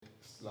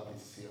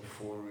to see a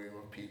full room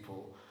of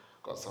people.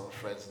 Got some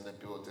friends in the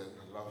building.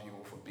 Love you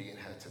all for being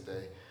here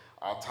today.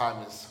 Our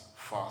time is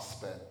fast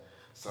spent.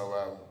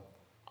 So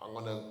I'm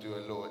going to do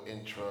a little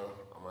intro.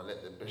 I'm going to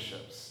let the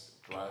bishops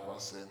drive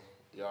us in.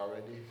 Y'all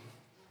ready?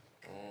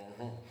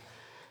 Mm-hmm.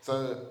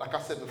 So, like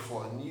I said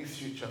before, a new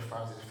future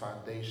finds its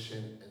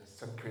foundation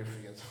in 2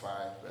 Corinthians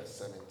 5, verse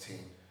 17.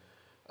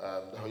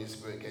 The Holy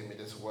Spirit gave me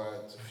this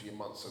word a few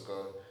months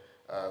ago.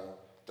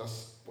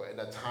 We're in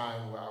a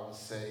time where I would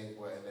say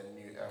we're in a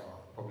new era.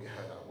 Probably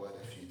heard that word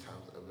a few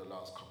times over the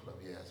last couple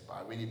of years, but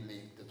I really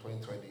believe the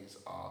 2020s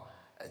are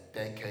a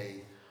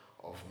decade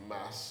of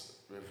mass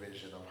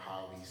revision of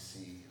how we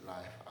see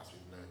life as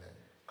we've known it.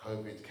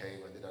 COVID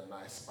came and did a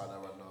nice spanner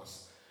on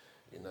us.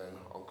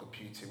 On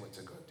computing, went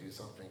to go do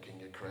something in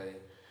Ukraine.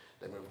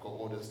 Then we've got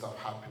all this stuff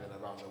happening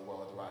around the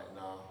world right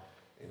now.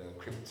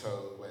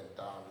 Crypto went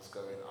down, it's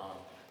going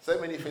up. So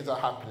many things are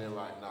happening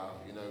right now.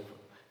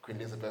 Queen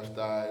Elizabeth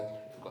died.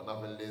 We've got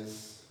another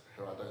Liz,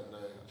 who I don't know.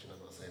 Actually, I'm not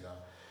going to say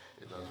that.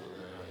 It does.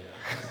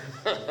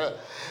 Yeah.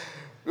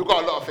 We've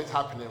got a lot of things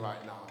happening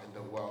right now in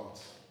the world.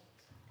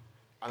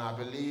 And I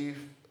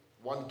believe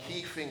one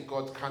key thing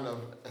God kind of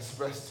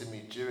expressed to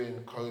me during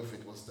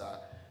COVID was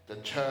that the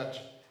church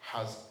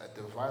has a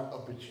divine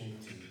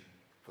opportunity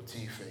for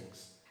two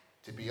things: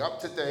 to be up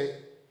to date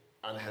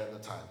and ahead of the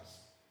times.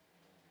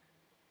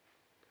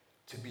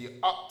 To be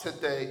up to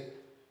date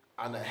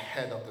and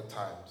ahead of the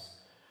times.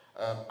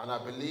 And I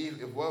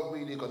believe if we're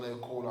really going to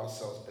call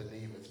ourselves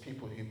believers,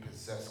 people who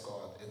possess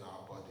God in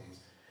our bodies,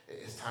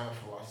 it is time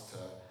for us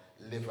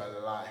to live a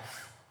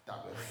life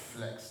that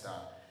reflects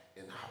that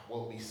in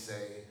what we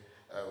say,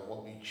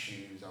 what we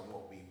choose, and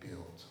what we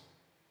build.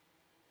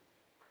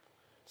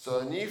 So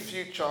a new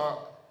future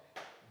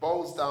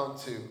boils down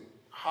to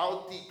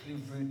how deeply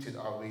rooted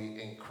are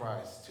we in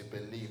Christ to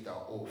believe that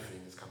all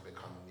things can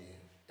become new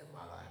in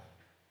my life.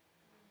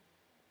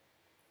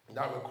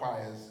 That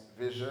requires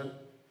vision,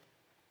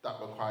 that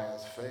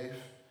requires faith,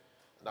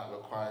 and that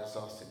requires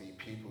us to be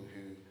people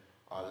who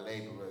are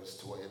labourers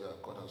to whatever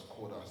God has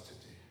called us to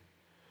do.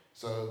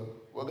 So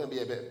we're going to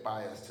be a bit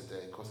biased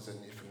today because it's a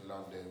new thing in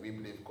London. We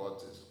believe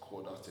God has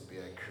called us to be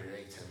a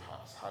creative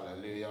house.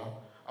 Hallelujah.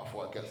 I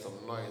thought I'd get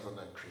some noise on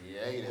a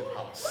creative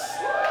house.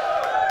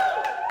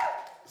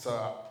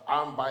 So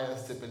I'm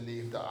biased to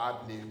believe that I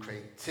believe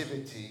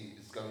creativity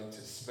is going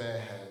to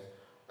spearhead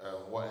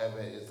whatever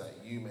it is that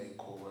you may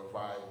call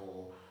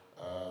revival,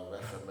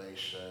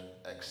 reformation,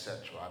 etc.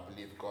 I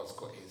believe God's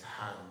got his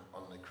hand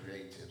on the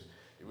creatives.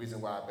 The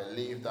reason why I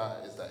believe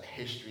that is that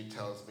history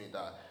tells me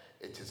that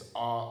it is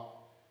art,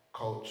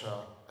 culture,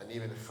 and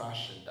even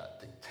fashion that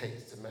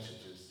dictates the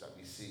messages that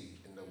we see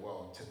in the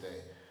world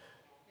today.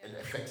 It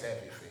affects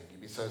everything.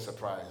 You'd be so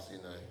surprised,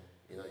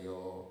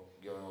 your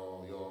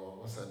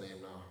what's her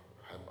name now?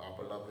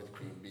 Our beloved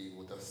Queen Bee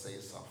will just say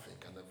something,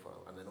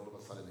 and then all of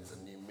a sudden it's a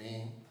new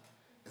meme,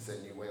 it's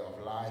a new way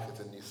of life, it's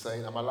a new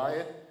saying. Am I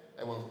lying?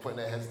 Everyone's putting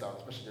their heads down,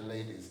 especially the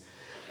ladies.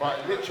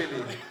 But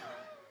literally,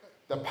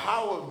 the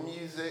power of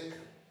music,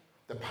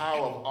 the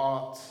power of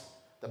art,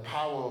 the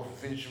power of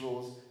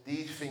visuals,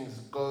 these things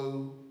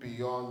go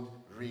beyond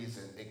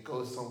reason. It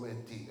goes somewhere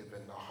deep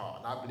within the heart.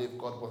 And I believe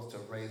God wants to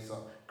raise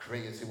up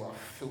creators who are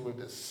filled with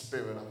the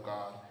Spirit of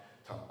God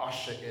to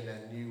usher in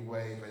a new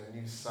wave, a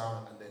new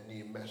sound, and a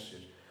new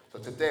message. So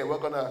today we're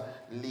going to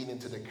lean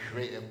into the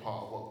creative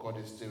part of what God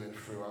is doing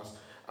through us.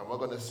 And we're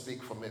going to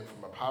speak from it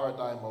from a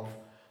paradigm of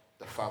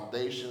the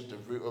foundations, the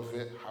root of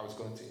it, how it's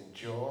going to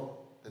endure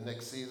the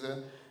next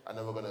season. And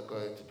then we're going to go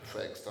into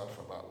prophetic stuff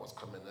about what's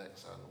coming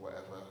next and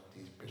whatever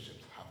these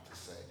bishops have to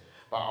say.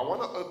 But I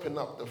want to open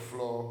up the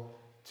floor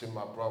to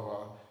my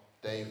brother,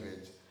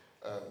 David,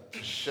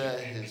 to share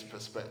his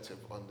perspective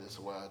on this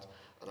word.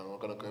 And then we're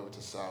going to go over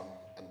to Sam,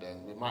 and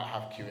then we might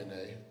have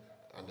Q&A,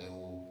 and then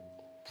we'll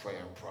pray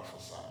and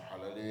prophesy.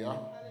 Hallelujah.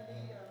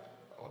 Hallelujah.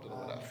 I don't know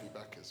what that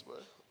feedback is,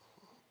 but...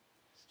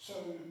 So,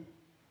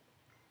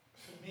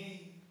 for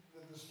me,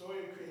 the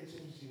story of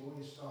creativity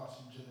always starts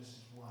in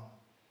Genesis 1.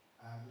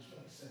 Which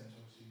makes sense,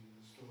 obviously,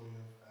 with the story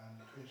of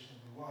the creation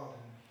of the world.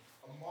 And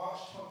on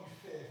March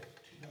 25th,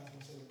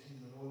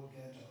 2017, the Lord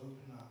began to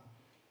open up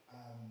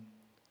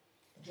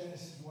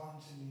Genesis 1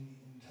 to me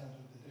in terms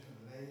of the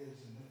different layers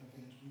and different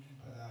things we can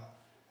put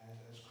out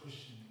as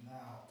Christians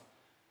now.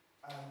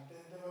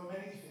 There are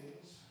many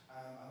things.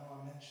 I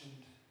know I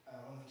mentioned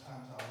one of the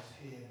times I was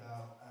here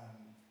about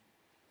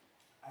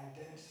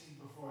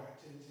identity before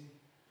activity,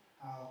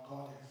 how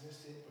God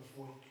existed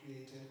before he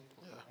created.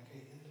 Yeah.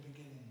 Okay, in the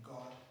beginning,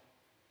 God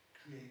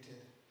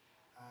created,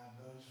 and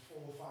those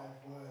 4 or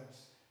 5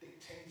 words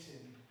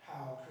dictating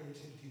how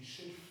creativity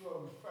should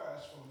flow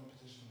first from the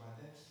position of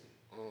identity.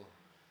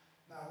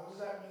 Now, what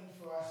does that mean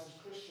for us as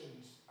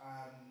Christians?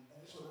 And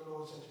this is what the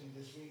Lord said to me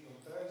this week on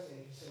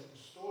Thursday. He said the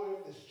story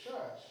of this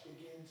church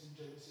begins in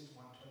Genesis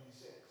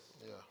 1:26.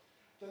 Yeah.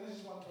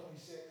 Genesis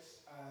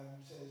 1:26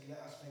 says,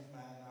 "Let us make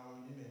man in our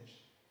own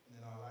image and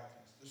in our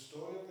likeness." The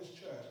story of this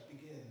church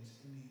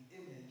begins in the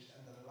image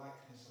and the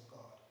likeness of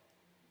God.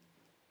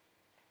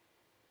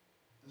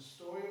 The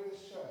story of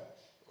this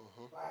church,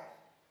 let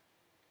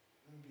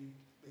me be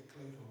bit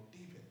colloquial,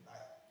 deep in,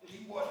 like,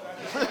 deep water.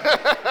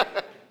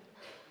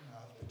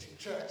 The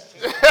church.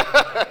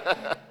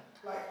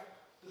 Like,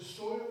 the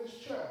story of this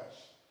church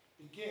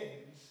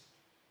begins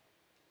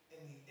in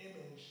the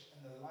image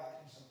and the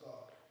likeness of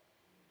God.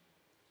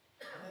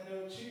 And then there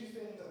are two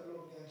things that the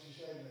Lord began to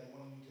share with me, I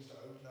wanted me just to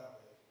open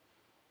up with.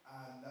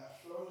 And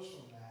that flows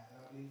from that,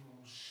 and I believe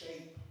will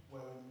shape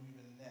where we're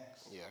moving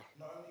next. Yeah.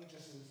 Not only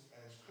just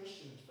as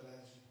Christians, but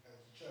as a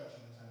church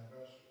on this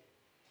anniversary.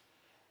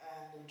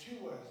 And there were two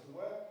words. The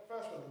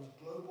first word was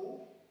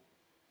global,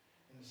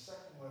 and the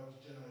second word was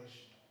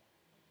generational.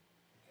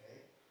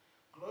 Okay?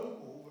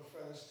 Global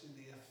refers to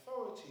the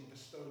authority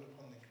bestowed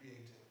upon the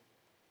creative.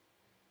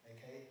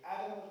 Okay?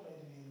 Adam was made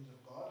in the image of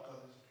God.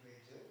 God is a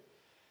creative.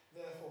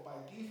 Therefore, by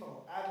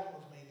default, Adam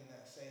was made in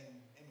that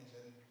same image,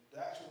 and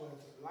the actual word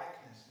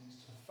likeness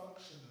means to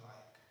function like.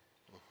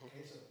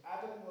 Okay, so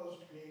Adam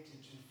was created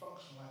to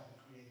function like the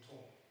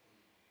Creator.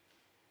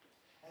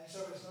 And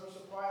so it's no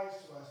surprise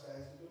to us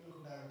that as the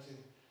biblical narrative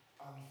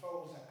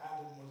unfolds that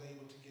Adam was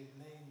able to give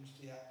names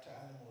to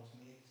animals, and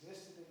he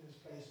existed in this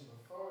place of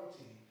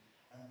authority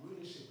and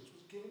rulership, which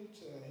was given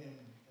to him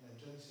in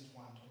Genesis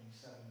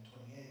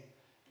 1:27-28,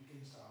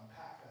 begins to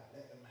unpack that,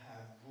 let them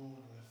have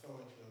rule and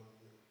authority over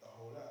the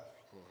whole earth.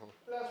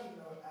 But as we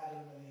know,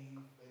 Adam and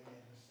Eve, they made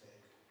a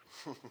mistake.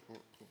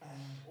 And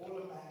all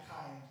of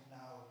mankind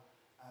now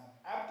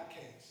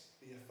abdicates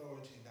the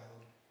authority that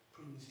was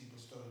previously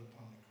bestowed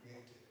upon the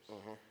creatives.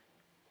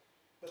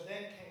 But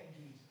then came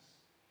Jesus,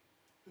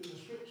 who the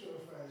scripture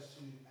refers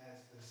to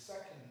as the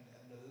second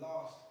and the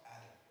last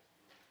Adam.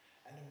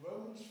 And in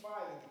Romans 5,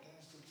 it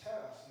begins to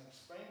tell us and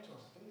explain to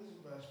us, I think it's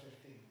in verse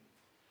 15,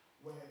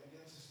 where it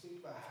begins to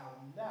speak about how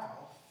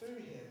now,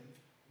 through him,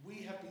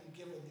 we have been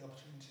given the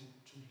opportunity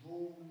to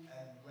rule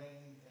and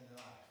reign in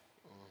life.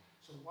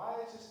 So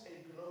why is this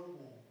a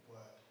global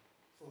word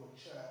for a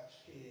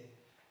church here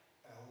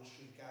at Wall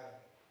Street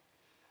Gallery?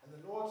 And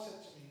the Lord said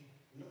to me,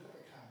 look at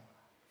the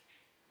camera.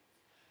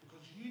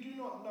 Because you do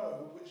not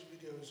know which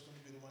video is going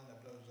to be the one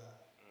that blows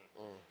up.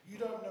 You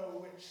don't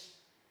know which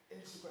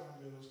Instagram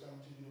reel is going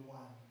to be the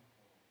one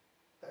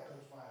that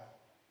goes viral.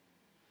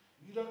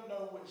 You don't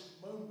know which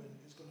moment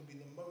is going to be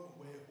the moment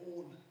where it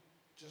all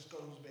just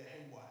goes a bit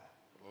haywire.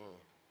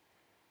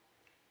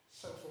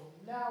 So from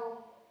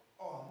now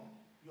on,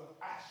 your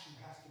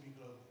attitude has to be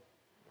global.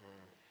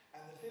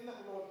 And the thing that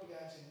the Lord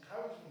began to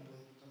encourage me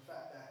with was the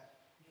fact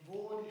that you've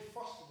already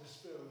fostered a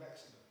spirit of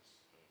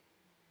excellence,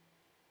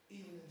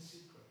 even in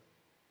secret,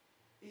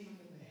 even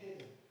in the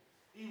hidden,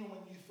 even when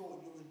you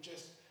thought you were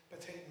just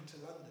pertaining to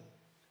London.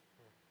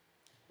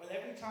 But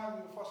every time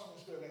we were fostering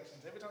a spirit of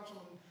excellence, every time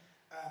someone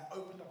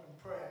opened up in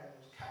prayer and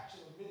it was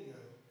captured on video,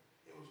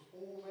 it was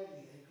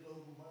already a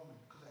global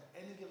moment, because at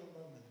any given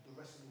moment, the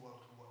rest of the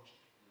world could watch it.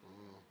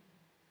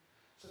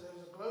 So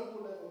there's a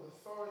global level of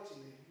authority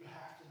that you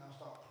have to now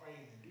start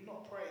praying. And do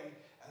not pray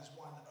as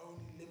one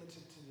only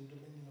limited to the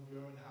dominion of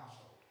your own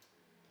household.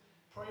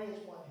 Pray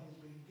as one who has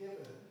been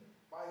given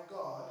by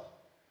God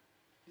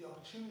the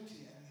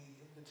opportunity and the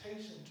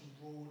invitation to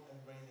rule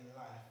and reign in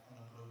life on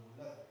a global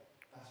level.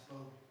 That's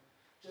global.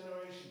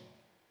 Generational.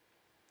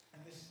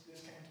 And this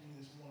came to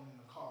me this morning in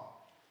the car.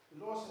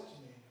 The Lord said to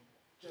me,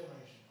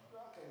 generational.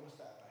 Okay,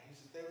 what's that about? He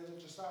said, there is a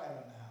Josiah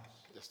in the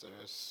house. Yes, there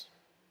is.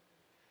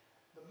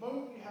 The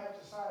moment you have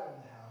Josiah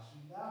in the house,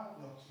 you now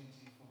have the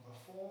opportunity for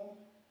reform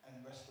and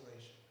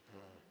restoration.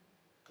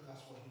 Because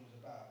that's what he was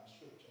about in the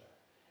scripture.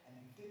 And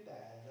he did that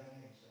at a young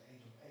age, at the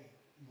age of 8.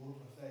 He ruled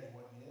for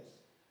 31 years.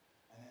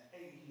 And at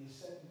 8, he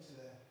ascended to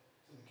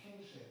the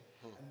kingship.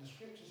 And the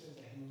scripture says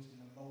that he was in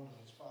the mold of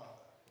his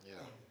father,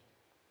 David.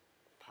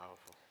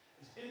 Powerful.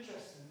 It's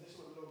interesting, this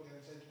is what the Lord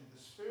began to say to me.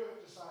 The spirit of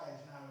Josiah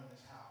is now in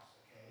this house,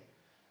 okay?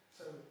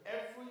 So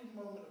every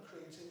moment of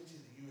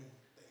creativity that you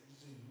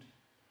exude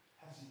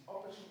has the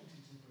opportunity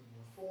to bring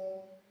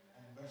reform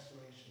and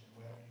restoration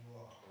wherever you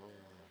are.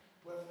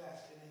 Whether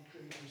that's in a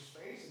creative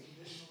space, a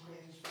traditional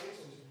creative space,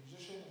 or as a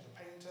musician, as a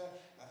painter,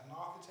 as an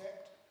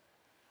architect,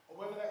 or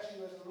whether that's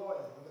you as a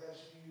lawyer, whether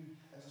that's you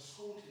as a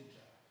school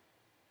teacher.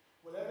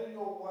 Whatever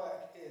your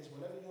work is,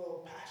 whatever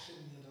your passion,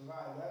 your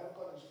desire, whatever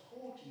God has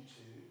called you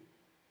to,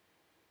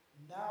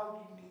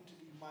 now you need to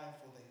be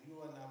mindful that you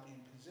are now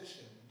being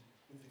positioned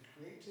with the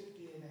creative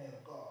DNA of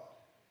God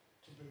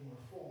to bring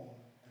reform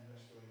and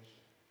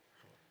restoration.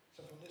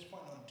 So from this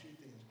point on, two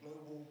things,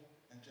 global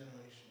and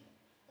generational.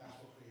 That's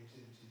what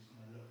creativity is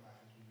going to look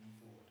like as we move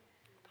forward.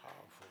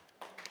 Powerful.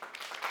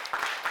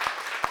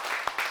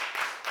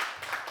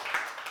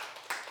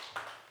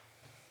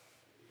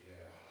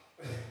 Yeah.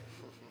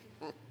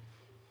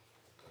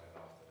 Going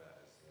after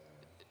that is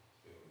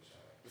a bit of a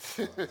challenge.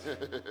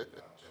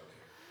 I'm joking.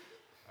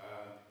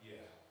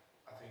 Yeah,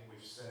 I think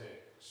we've said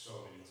it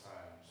so many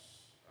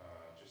times,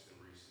 just in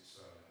recent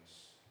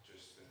sermons,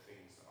 just the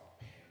things that are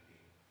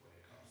pending when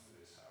it comes to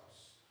this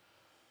house.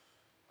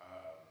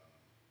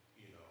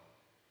 You know,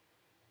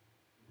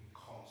 we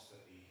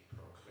constantly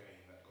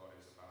proclaim that God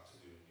is about to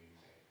do a new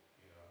thing.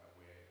 You know, and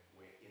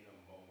we're in a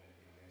moment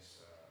in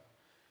this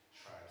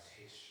tribe's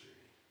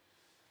history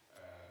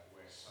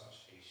where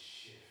such a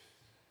shift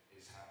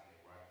is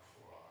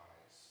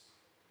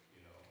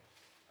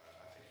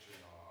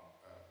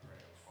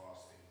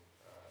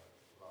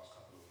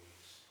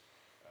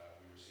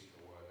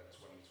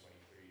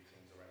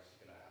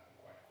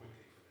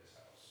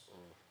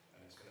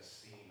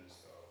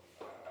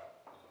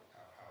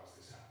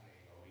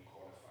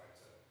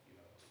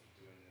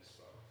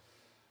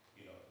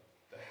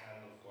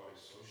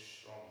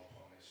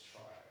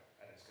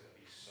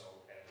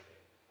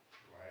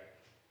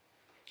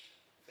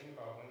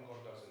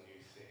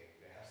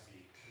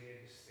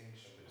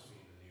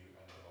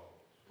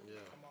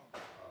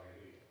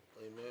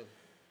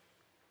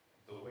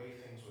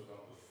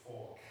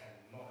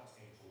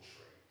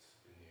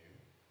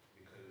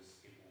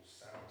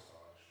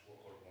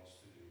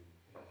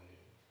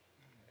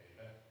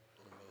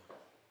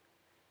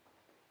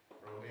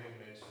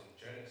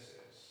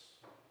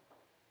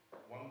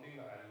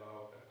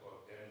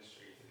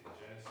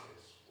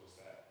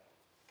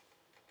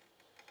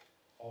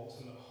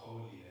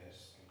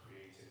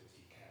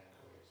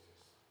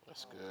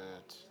That's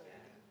good. Say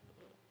it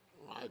again.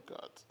 My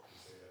God. Let me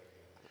say that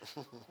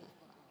again.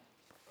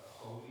 A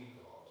holy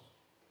God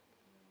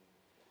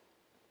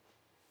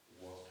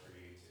was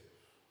creative.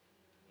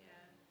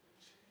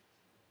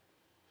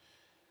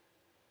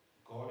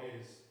 God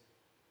is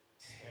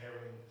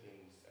tearing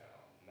things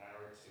down,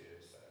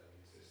 narratives that have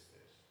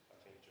existed.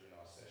 I think during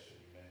our session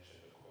you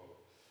mentioned a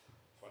quote.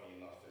 Funny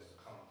enough, there's a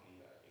company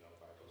that,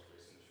 by God's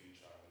grace in the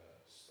future, I'm going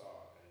to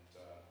start, and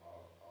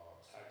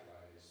our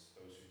tagline is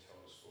 "Those who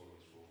tell the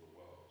stories rule the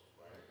world."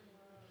 Right?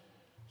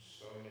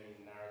 So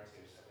many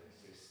narratives have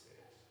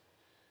existed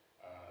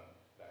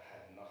that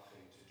had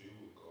nothing to do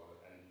with God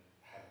and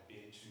have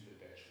been to the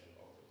detriment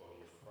of the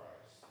body of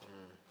Christ.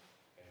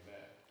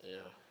 Amen.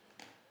 Yeah.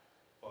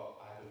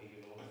 But I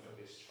believe in order for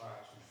this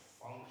tribe to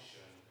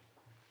function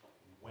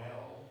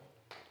well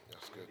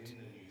That's good. within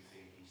the new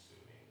thing he's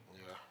doing,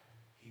 Yeah.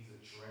 he's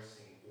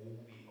addressing all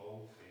the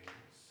old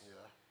things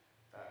Yeah.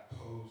 that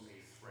pose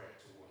a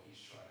threat to what he's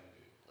trying to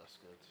do. That's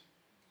good.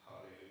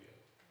 Hallelujah.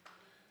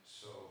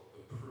 So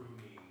the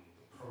pruning,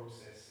 the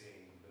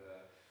processing,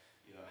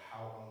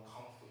 how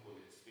uncomfortable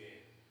it's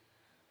been.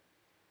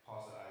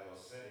 Pastor Ayo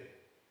said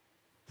it,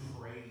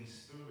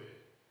 praise through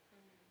it,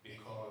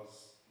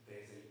 because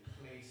there's a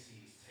place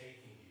he's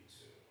taking you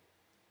to.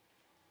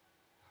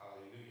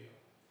 Hallelujah.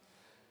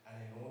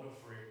 And in order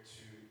for it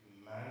to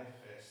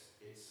manifest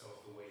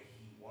itself the way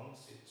he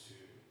wants it to,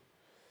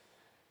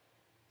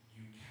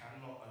 you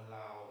cannot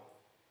allow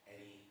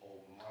any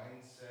old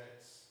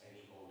mindsets,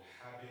 any old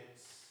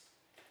habits,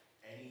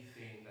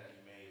 anything that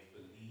you may have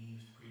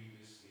believed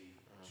previously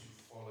to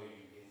follow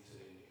you into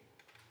the new.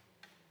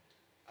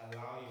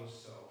 Allow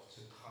yourself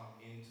to come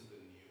into the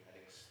new and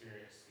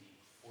experience the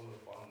full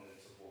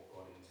abundance of what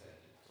God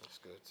intended. That's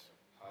good.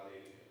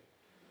 Hallelujah.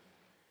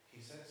 He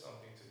said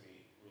something to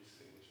me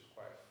recently which is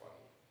quite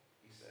funny.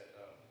 He said,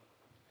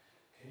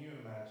 can you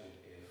imagine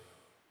if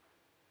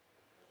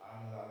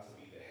I'm allowed to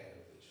be the head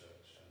of the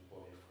church and the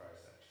body of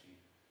Christ actually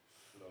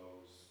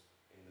flows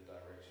in the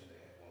direction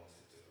the head wants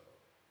it to go?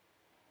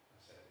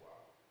 I said,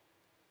 wow.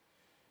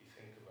 You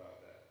think about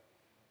that.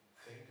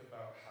 Think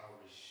about how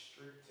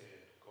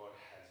restricted God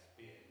has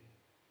been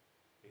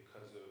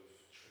because of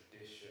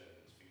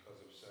traditions, because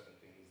of certain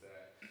things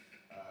that,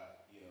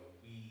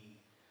 we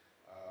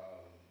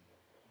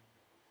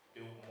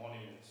built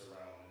monuments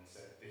around and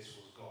said this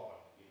was God,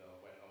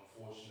 when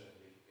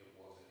unfortunately it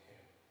wasn't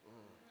him.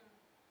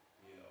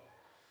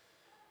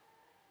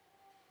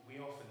 We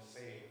often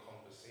say in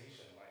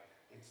conversation, like,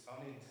 it's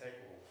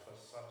unintegral for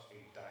such a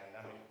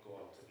dynamic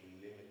God to be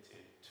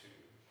limited to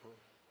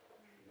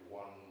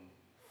one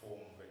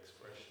form of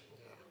expression.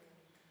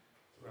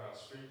 Throughout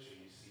scripture,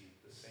 you see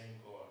the same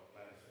God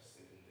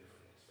manifested in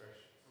different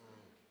expressions.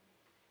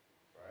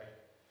 Right?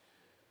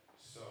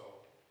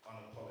 So,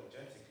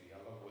 unapologetically,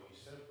 I love what you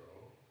said,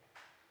 bro.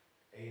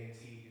 A&T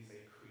is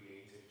a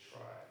creative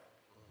tribe.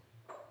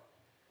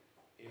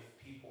 If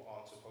people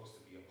aren't supposed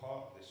to be a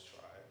part of this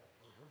tribe,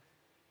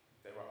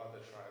 there are other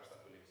tribes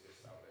that will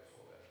exist out there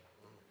for them.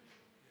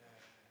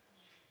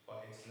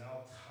 But it's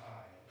now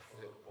time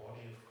for the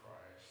body of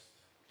Christ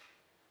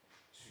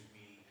to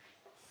be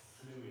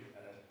fluid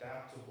and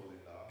adaptable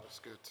enough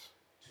That's good.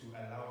 to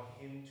allow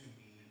him to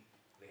be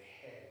the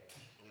head.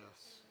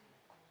 Yes.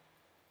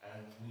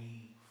 And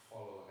we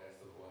follow as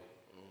the body.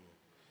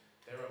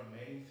 There are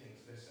many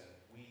things, listen,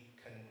 we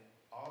can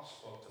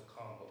ask God to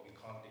come, but we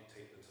can't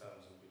dictate the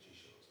terms in which he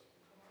shows up.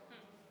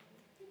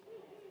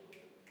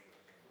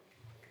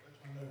 Where's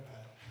my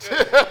notepad?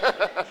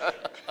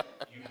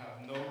 You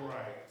have no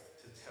right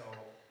to tell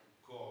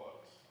God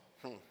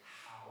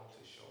how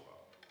to show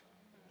up.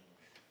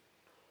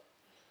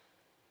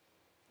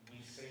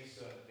 We say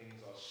certain things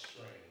are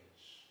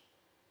strange,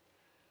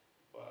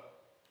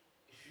 but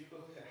if you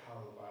look at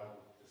how the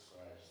Bible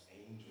describes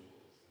angels,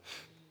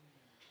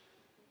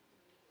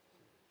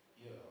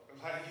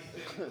 like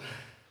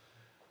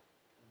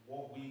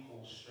what we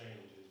call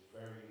strange is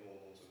very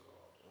normal to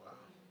God. Wow.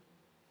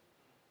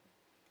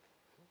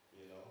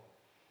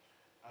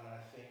 And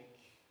I think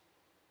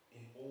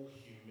in all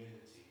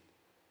humility,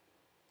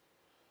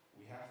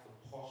 we have to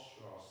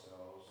posture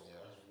ourselves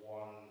as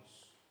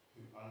ones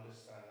who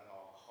understand that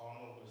our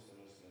carnal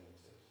wisdom is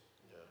limited.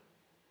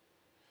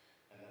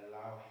 And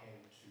allow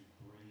him to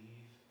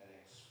breathe and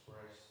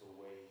express the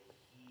way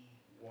he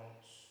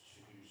wants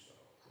to do so.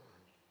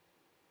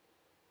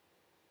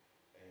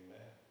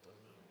 Amen.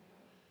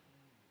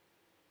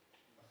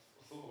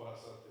 I thought about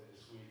something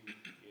this week.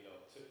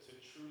 To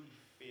truly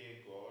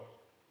fear God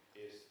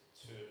is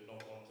to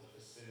not want to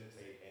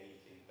facilitate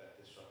anything that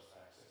disrupts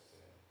access to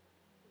him.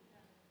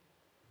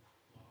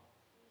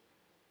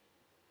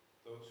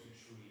 Those who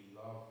truly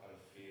love and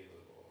fear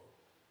the Lord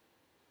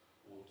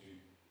will do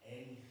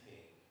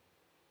anything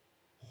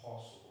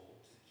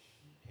possible to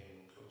keep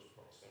him in close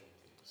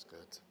proximity. That's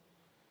good.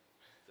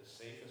 The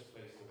safest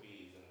place to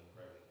be is in the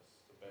presence.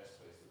 The best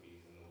place to be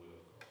is in the will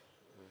of God.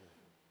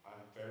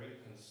 I'm very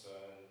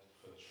concerned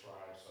for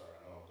tribes, sorry,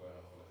 I know I'm going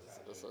off on a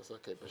tangent. That's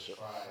okay, for Bishop.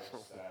 tribes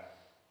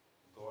that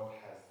God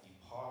has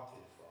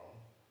departed from,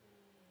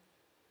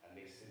 and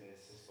they still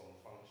insist on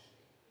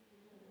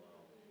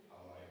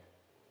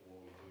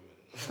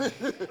Where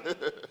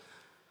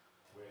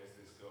is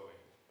this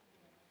going?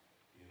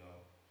 You know.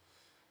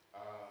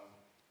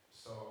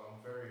 So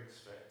I'm very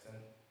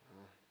expectant.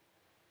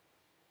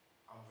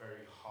 I'm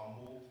very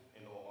humbled,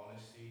 in all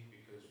honesty,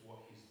 because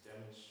what he's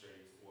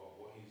demonstrated, well,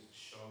 what he's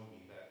shown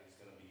me that is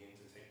going to begin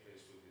to take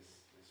place with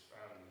this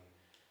family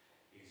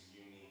is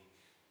unique.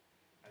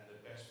 And the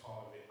best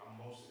part of it, I'm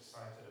most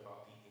excited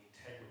about the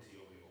integrity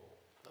of it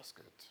all. That's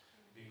good.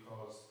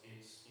 Because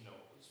it's, you know,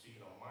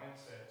 speaking of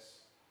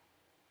mindsets,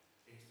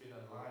 it's been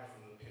a lie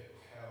from the pit of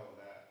hell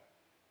that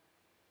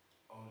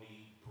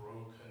only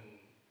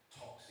broken,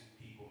 toxic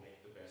people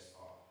make the best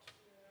art.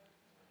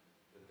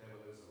 The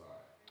devil is a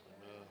lie.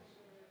 Amen.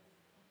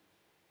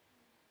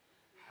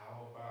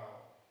 How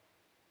about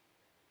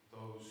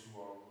those who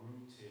are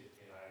rooted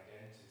in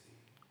identity?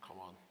 Come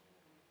on.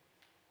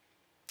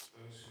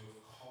 Those who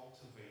have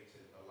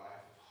cultivated a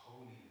life of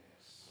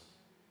holiness,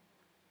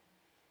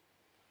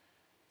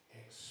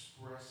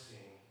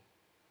 expressing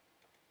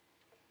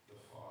the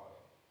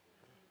Father.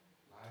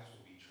 Lives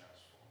will be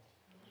transformed.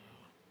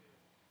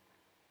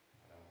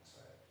 And I'm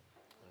excited.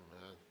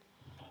 Amen.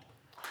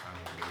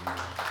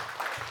 Hallelujah.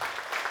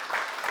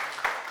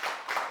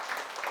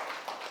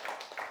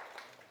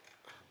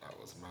 That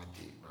was mad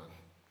deep, man.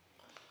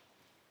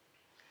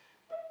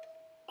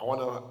 I want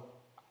to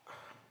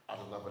add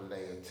another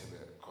layer to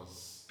it,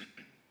 because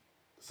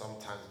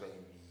sometimes when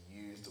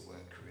you use the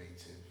word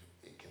creative,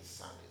 it can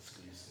sound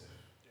exclusive.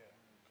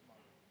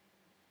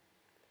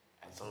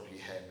 And some of you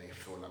here may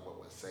feel like what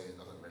we're saying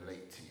doesn't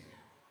relate to you.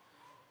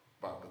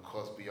 But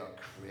because we are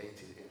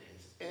created in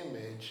his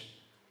image,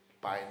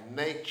 by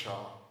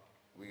nature,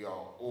 we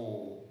are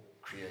all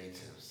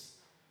creatives.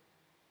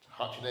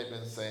 Touch your neighbor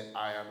and say,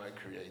 I am a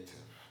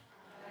creative.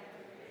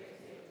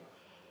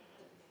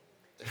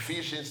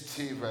 Ephesians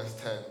 2 verse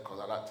 10, because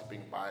I like to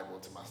bring Bible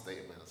to my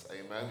statements.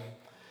 Amen.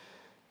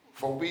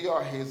 For we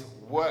are his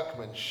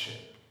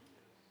workmanship.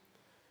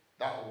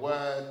 That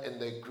word in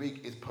the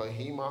Greek is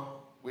poema,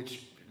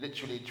 which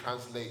literally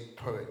translates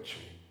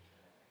poetry.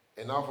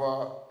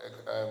 Another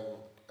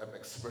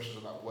expression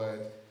of that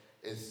word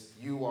is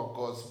you are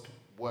God's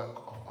work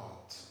of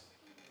art.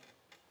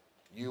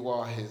 You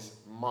are his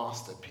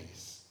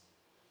masterpiece.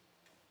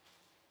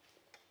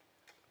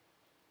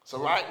 So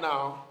right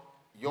now,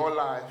 your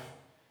life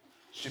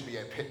should be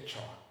a picture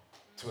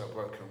to a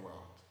broken world.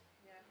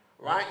 Yeah.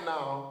 Right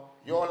now,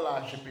 your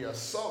life should be a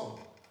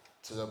song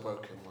to the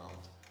broken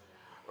world.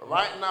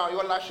 Right now,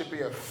 your life should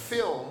be a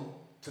film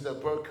to the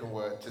broken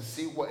world to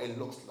see what it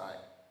looks like,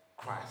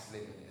 Christ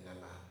living in a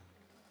man.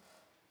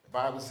 The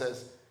Bible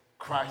says,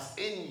 Christ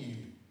in you,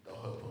 the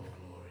hope of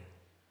glory.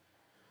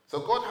 So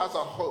God has a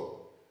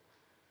hope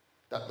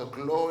that the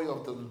glory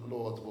of the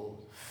Lord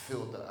will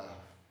fill the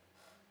earth.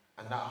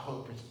 And that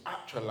hope is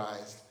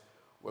actualized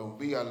when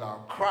we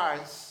allow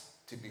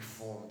Christ to be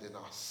formed in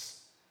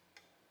us.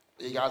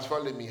 Are you guys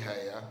following me here,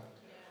 yeah?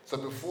 So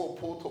before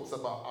Paul talks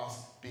about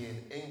us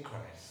being in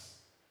Christ,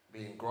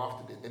 being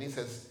grafted in, then he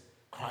says,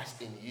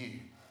 Christ in you.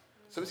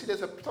 So we see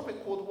there's a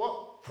topic called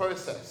what?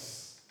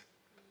 Process.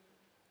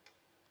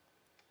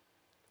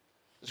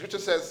 The scripture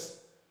says,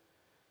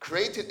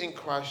 created in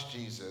Christ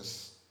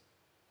Jesus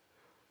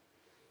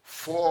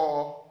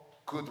for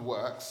good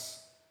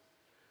works,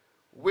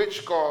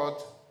 which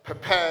God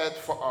prepared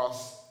for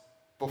us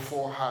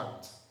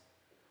beforehand,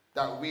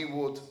 that we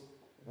would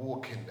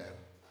walk in them.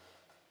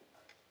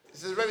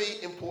 This is a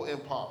very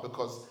important part,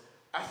 because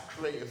as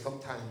creators,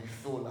 sometimes we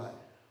feel like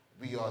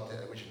we are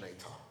the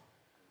originator.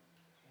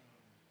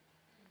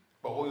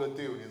 But all you're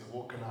doing is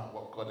walking out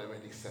what God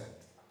already said.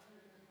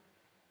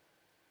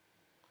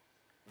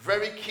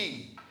 Very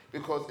key,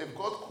 because if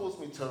God calls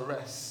me to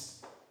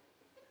rest,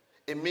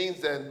 it means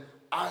then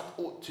I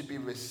ought to be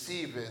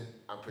receiving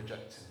and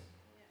projecting.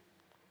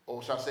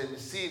 Or shall I say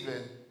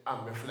receiving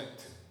and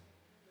reflecting.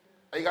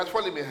 Are you guys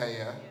following me here,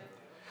 yeah?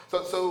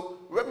 So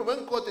remember,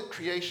 when God did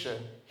creation,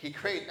 he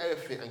created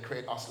everything and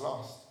created us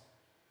last.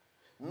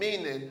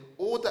 Meaning,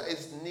 all that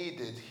is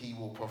needed, he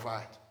will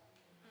provide.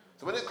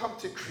 So when it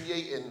comes to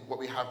creating what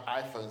we have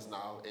iPhones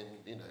now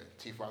in,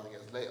 2,000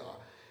 years later,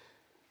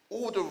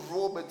 all the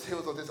raw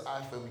materials of this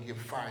iPhone we can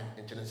find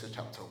in Genesis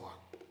chapter 1.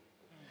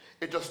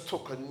 It just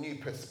took a new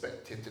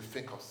perspective to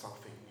think of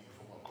something new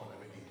from what God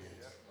already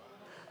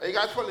did. Are you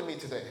guys following me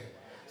today?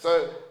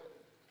 So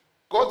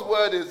God's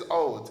word is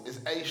old, it's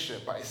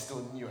ancient, but it's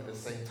still new at the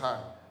same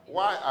time.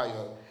 Why,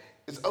 Ayo?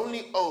 It's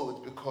only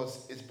old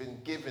because it's been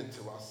given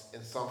to us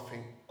in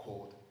something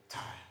called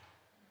time.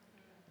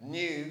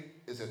 New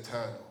is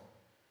eternal.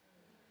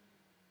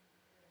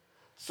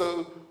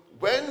 So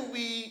when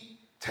we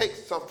take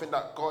something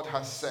that God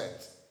has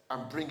said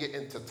and bring it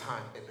into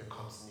time, it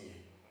becomes new.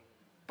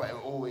 But it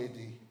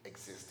already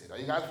existed. Are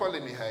you guys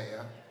following me here,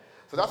 yeah?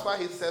 So that's why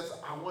he says,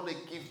 I want to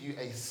give you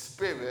a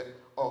spirit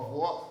of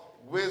what?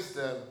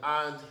 Wisdom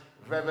and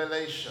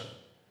revelation.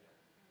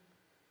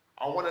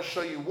 I want to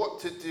show you what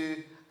to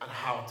do and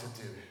how to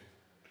do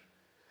it.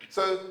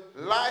 So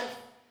life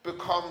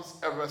becomes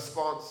a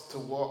response to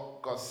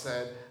what God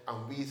said,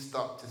 and we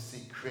start to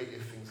see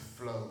creative things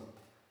flow.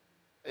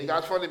 Are you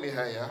guys following me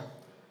here, yeah?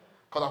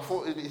 Because I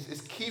thought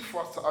it's key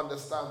for us to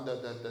understand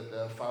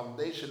the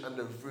foundation and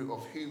the root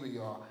of who we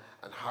are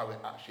and how it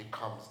actually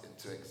comes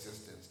into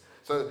existence.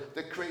 So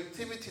the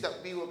creativity that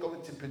we were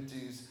going to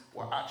produce,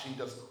 we're actually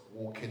just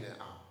walking it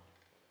out.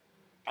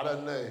 I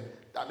don't know,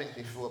 that makes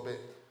me feel a bit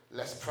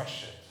less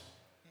pressured.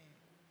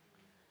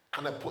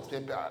 Kind of puts me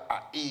a bit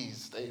at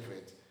ease,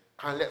 David.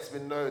 Kind of lets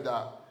me know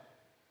that,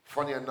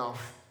 funny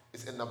enough,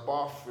 it's in the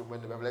bathroom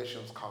when the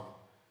revelations come,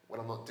 when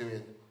I'm not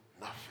doing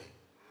nothing.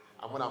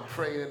 And when I'm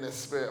praying in the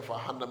spirit for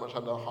half an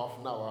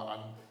hour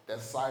and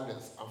there's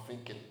silence, I'm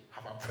thinking,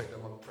 have I prayed the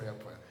wrong prayer?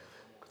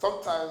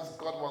 Sometimes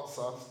God wants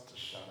us to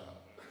shut up.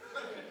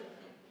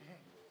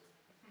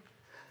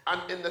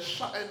 And in the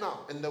shutting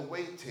up, in the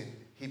waiting,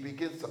 he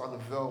begins to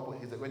unveil what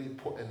he's already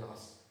put in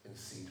us in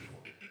seed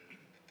form.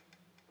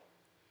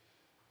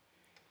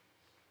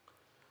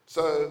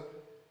 So,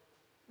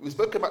 we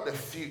spoke about the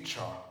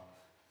future.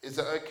 Is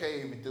it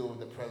okay if we deal with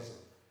the present?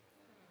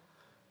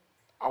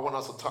 I want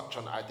us to touch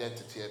on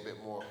identity a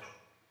bit more.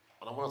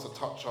 And I want us to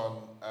touch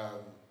on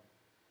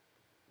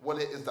what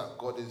it is that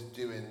God is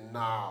doing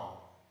now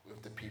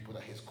with the people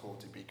that he's called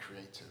to be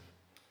creative.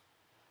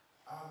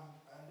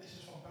 And this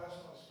is from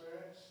personal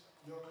experience.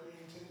 Your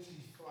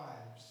creativity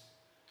thrives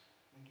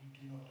when you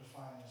do not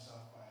define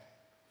yourself by it.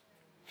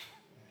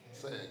 Okay?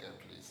 Say it again,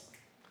 please.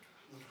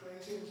 Your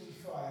creativity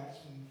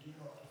thrives when you do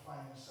not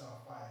define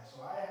yourself by it.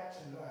 So I had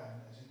to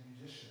learn as a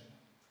musician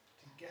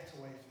to get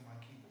away from my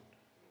keyboard.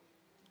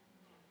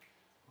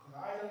 Because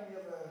I'd only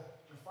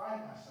ever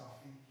defined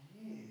myself for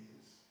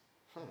years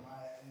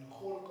in the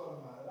call of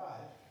God in my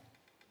life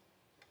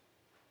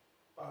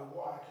by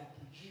what I could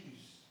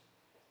produce.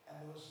 And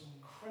there were some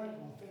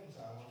incredible things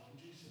that I was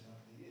producing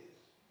over the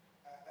years.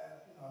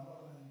 And I'm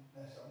not going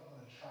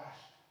to trash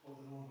what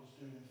the Lord was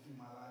doing through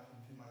my life and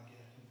through my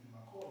gift and through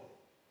my calling.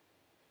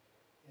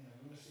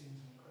 We were seeing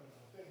some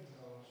incredible things as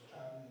I was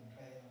traveling and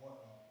playing and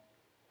whatnot.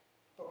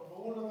 But with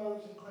all of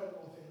those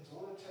incredible things,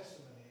 all the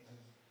testimonies of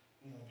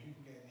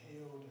people getting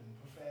healed and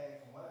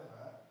prophetic and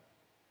whatever,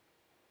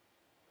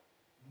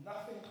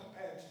 nothing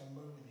compared to the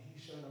moment he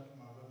showed up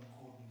in my room and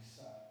called me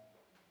son.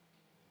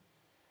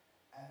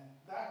 And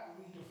that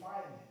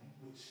redefining,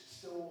 which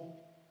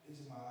still is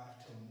in my life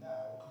till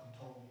now, because he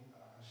told me,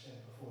 like I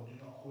shared before, do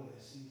not call it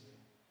a season.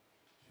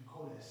 If you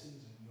call it a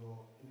season, you're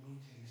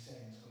immediately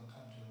saying it's going to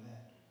come to an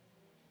end.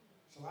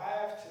 So I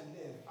have to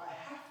live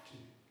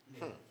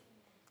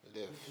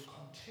with the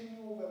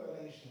continual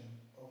revelation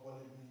of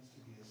what it means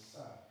to be a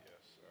son.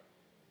 Yes, sir.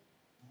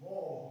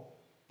 More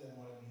than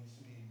what it means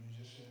to be a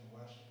musician,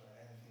 worshiper,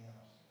 anything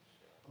else.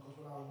 Because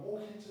when I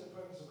walk into the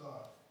presence of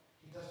God,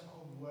 he doesn't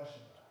call me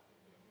worshiper.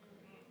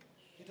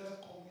 He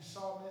doesn't call me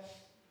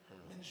psalmist,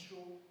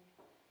 minstrel,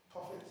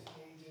 prophet in the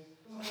ages.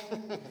 He doesn't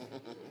call me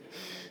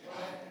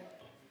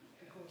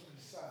He calls me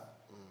son.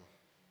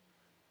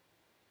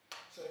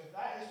 So if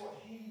that is what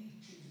he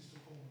chooses to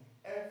call me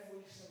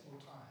every single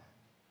time,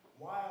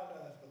 why on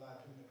earth will I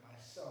permit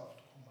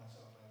myself to call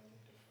myself anything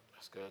different?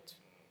 That's good.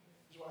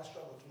 This is why I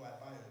struggle to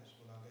write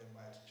bios when I go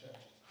invited to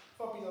churches. If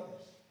I'll be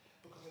honest,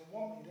 because they don't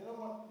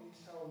want me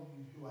to tell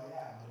you who I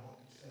am, they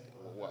want me to say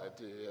what I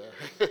do. Yeah.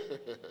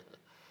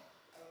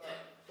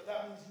 But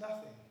that means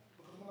nothing,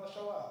 because when I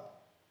show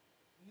up,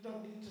 you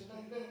don't need to know,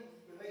 you don't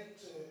relate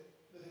to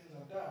the things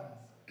I've done,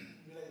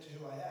 you relate to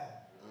who I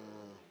am.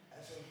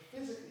 And so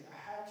physically, I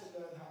had to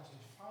learn how to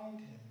find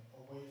him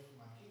away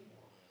from my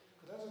keyboard.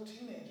 Because as a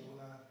teenager,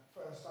 when I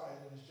first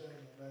started on this journey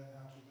of learning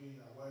how to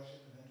read and worship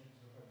and enter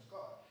into the presence of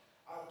God,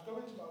 I would go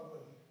into my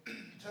room,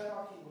 turn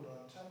my keyboard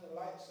on, turn the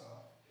lights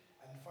off,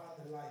 and find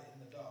the light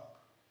in the dark.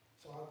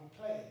 So I would be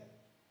playing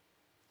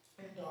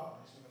in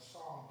darkness with a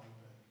psalm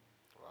open,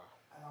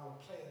 and I would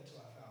play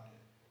until I found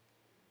him.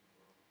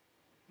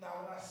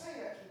 Now, when I say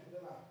that to people,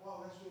 they're like,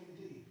 wow, that's really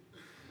deep.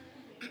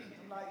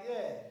 I'm like,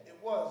 yeah, it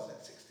was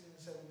at 16,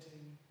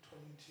 17,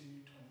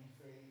 22,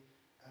 23,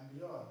 and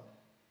beyond.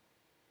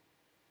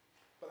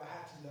 But I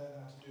had to learn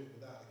how to do it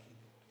without the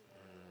keyboard.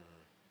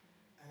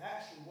 And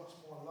actually, what's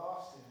more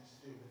lasting is to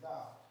do it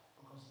without,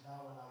 because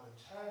now when I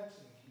return to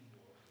the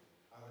keyboard,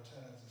 I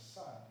return as a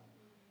son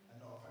and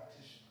not a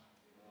practitioner.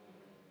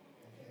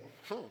 Okay?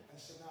 And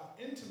so now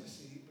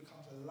intimacy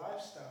becomes a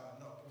lifestyle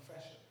and not a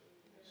profession.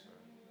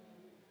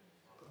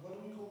 Because what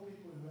do we call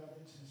people who have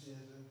intimacy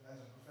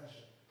as a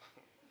profession?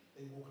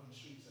 They walk on the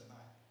streets at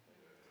night.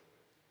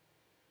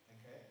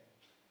 Okay?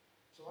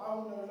 So I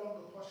will no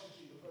longer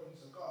prostitute the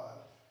presence of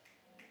God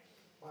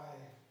by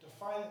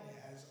defining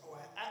it as,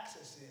 I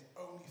access it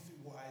only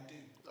through what I do.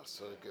 That's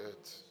so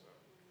good.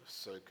 That's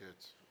so good.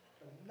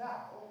 But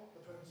now,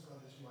 the presence of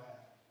God is who I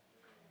am.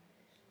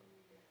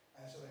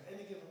 And so at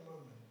any given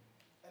moment,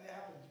 and it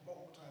happens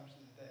multiple times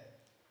in the day,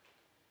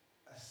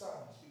 a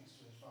son speaks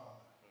to his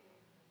father.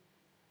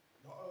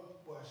 Not a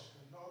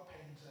worshiper, not a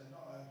painter,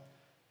 not a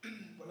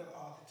whatever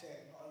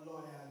architect, not a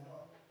lawyer,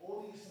 not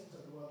all these things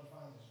that the world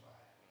defines us by.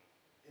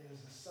 It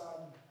is a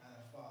son and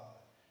a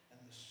father.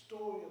 And the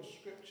story of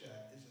Scripture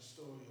is a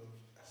story of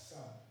a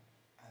son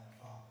and a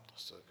father.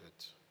 So good.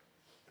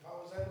 If I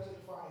was able to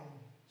define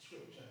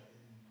Scripture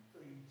in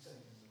 3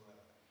 sentences or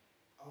whatever,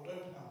 I would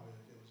open up with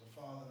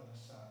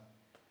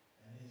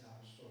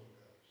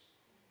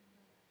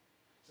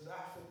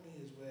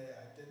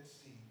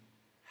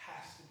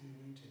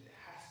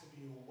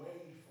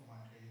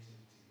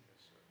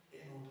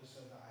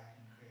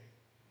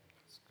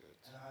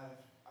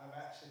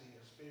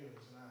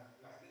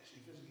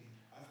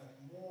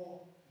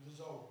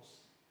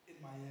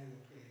my area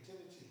of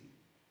creativity,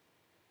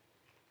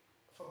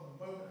 from the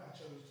moment I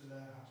chose to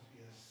learn how to be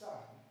a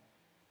son,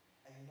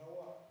 and you know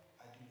what?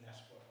 I do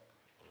less work.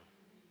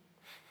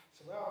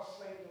 So where I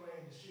was slaving away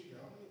in the studio,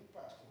 I'm going to be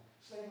practical,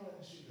 slaving away in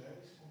the studio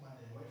every single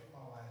Monday, away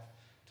from my wife,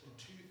 till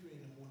 2, 3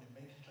 in the morning,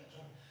 making tracks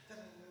on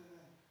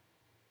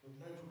with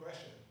no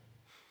progression.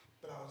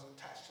 But I was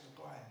attached to the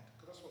grind,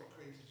 because that's what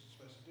creatives are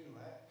supposed to do,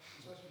 right?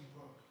 You're supposed to be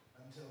broke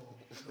until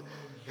the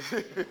moment.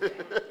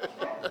 That's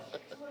rubbish.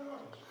 It's very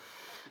rubbish.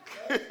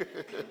 Right?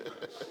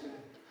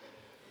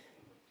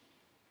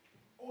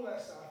 All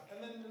that stuff.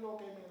 And then the Lord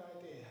gave me an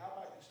idea. How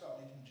about you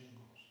start making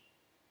jingles?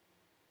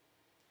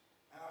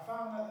 And I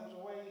found that there was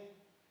a way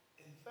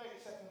in 30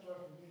 seconds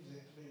worth of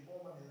music to make more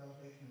money than I was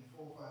making in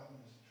 4 or 5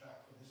 minutes a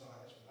track for this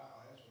artist, for that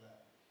artist, for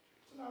that.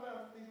 So now I don't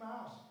have to leave my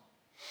house.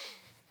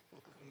 I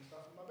can make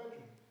stuff in my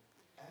bedroom.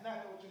 And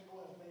that little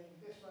jingle is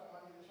making this much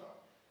money, this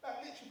much.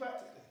 Like literally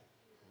practically.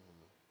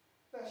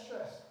 Less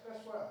stress, less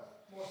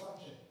work, more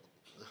sunshine.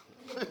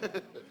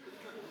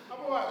 I'm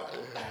alright.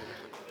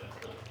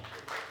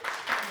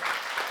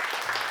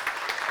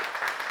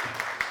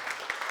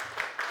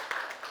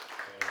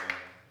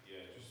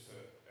 Yeah, just to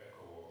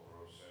echo what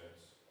Bro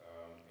said,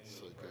 in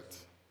So the good.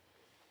 present,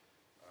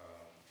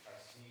 I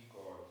see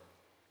God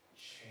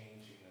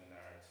changing the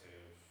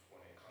narrative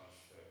when it comes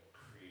to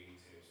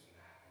creatives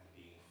and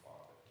being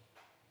fathered.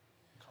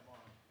 Come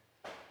on.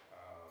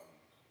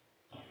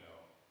 You know,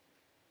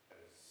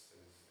 as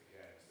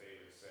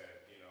David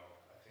said, you know,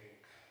 I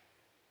think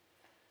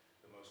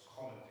the most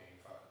common thing,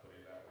 if I could put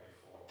it that way,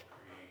 for a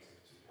creative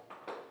to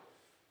do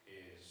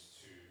is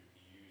to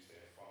use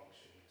their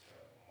function to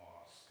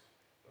mask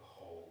the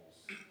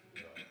holes,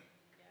 you know,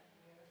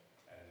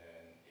 and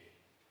then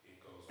it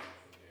goes on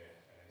from there,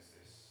 and it's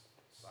this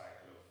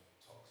cycle of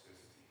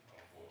toxicity,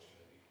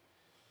 unfortunately,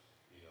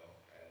 you know,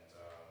 and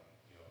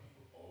you know,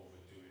 people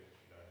overdo it,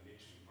 you know,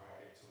 literally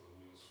ride it till the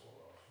wheels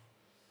fall off.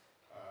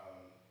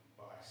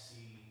 But I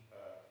see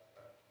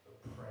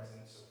the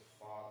presence of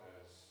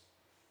fathers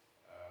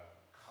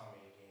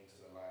coming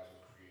into the lives of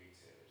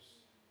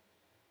creatives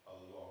a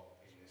lot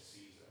in this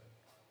season,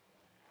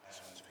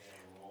 and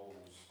their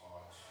roles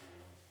are to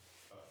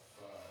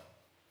affirm,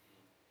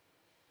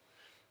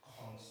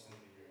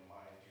 constantly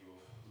remind you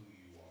of who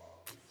you are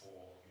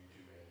before you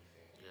do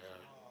anything,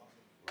 Yeah.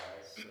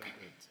 right? So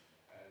good.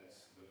 And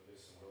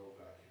listen, we're all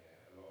black in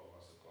it. A lot of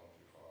us have gone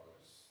through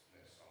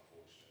fatherlessness,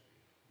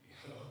 unfortunately,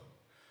 you know.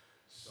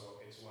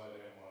 So it's one of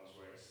them ones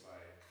where it's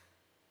like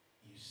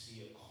you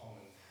see a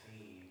common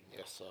theme,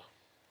 Yes, sir.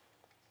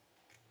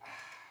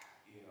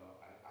 you know,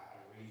 and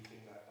I really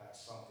think that that's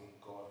something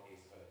God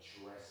is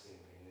addressing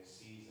in this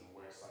season,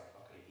 where it's like,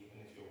 okay, even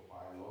if your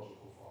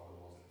biological father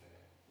wasn't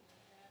there,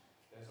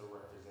 there's a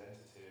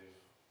representative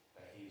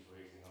that He's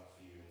raising up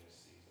for you in this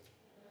season,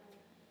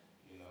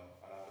 you know.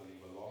 And I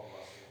believe a lot of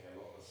us in here,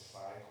 a lot of the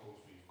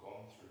cycles we've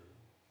gone through,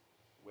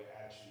 we're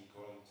actually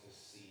going to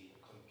see a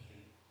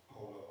complete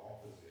polar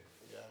opposite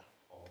Yeah.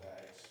 of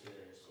that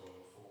experience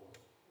going forward,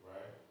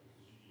 right?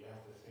 Because you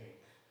have to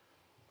think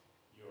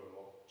you're a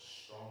lot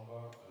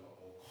stronger, a lot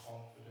more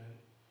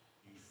confident.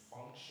 You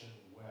function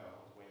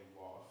well when you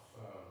are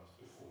affirmed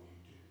before you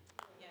do,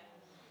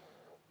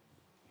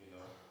 you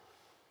know?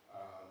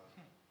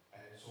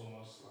 And it's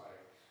almost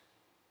like,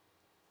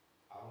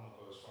 I want to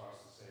go as far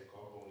as to say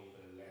God won't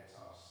even let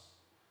us,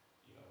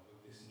 you know,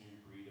 with this new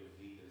breed of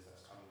leaders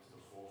that's coming to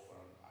the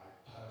forefront, I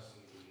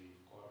personally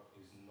believe God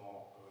is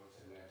not going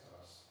to let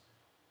us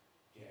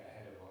get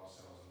ahead of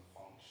ourselves and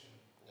function.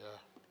 Yeah.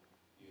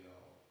 You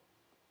know,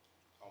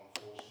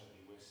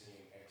 unfortunately, we're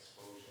seeing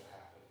exposure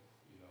happen,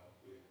 you know,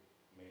 with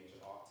major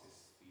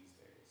artists these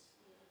days.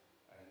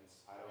 And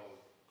I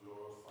don't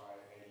glorify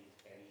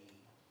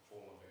any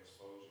form of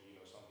exposure.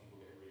 You know, some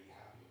people get really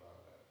happy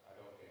about that. I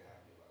don't get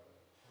happy about that.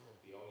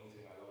 The only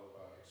thing I love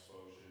about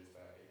exposure is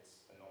that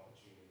it's an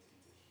opportunity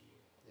to heal.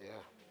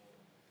 Yeah.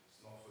 It's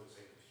not for the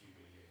sake of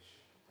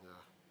humiliation. Yeah.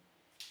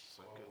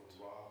 So God good. would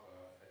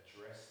rather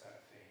address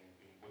that thing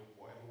in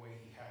whatever way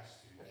He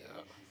has to than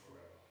Yeah. use you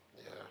forever.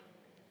 Yeah.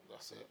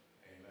 That's it.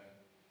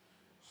 Amen.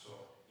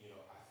 So, you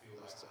know, I feel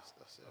like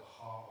That's the it.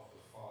 heart of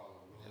the Father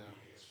will Yeah.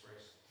 be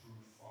expressed through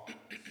fathers.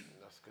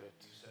 That's good.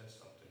 You said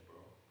something,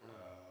 bro.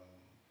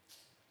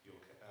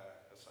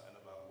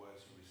 Something about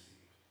words you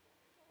receive,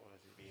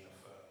 being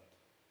affirmed.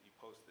 You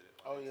posted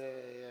it. Oh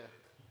yeah.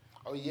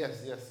 Oh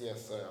yes.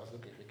 Sorry, I was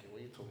looking, thinking,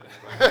 what are you talking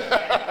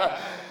about?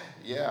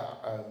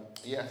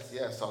 Yes.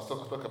 So I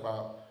spoke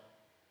about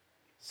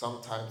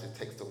sometimes it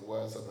takes the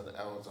words of an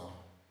elder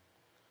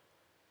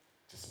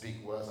to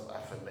speak words of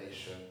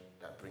affirmation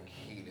that bring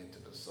healing to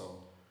the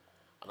soul.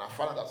 And I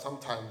find that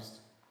sometimes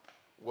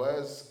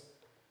words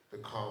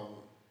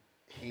become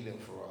healing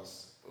for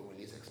us when we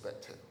least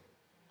expect it.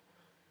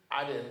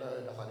 I didn't know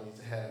that's what I needed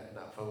to hear in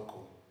that phone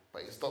call,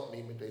 but it stopped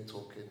me midway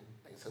talking,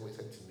 and he said what he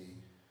said to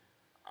me,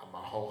 and my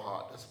whole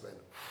heart just went,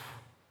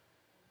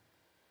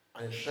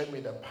 and it showed me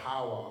the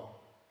power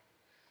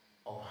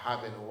of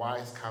having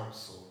wise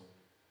counsel,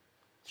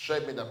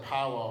 showed me the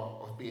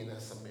power of being a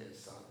submitted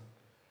son,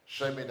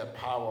 showed me the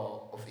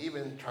power of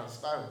even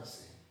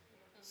transparency.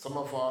 Some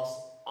of us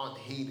aren't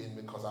healing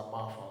because our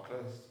mouth are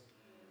closed.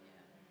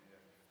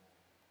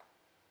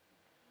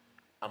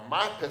 And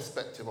my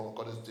perspective on what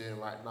God is doing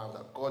right now is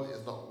that God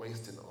is not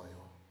wasting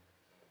oil.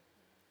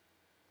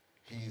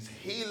 He's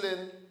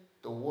healing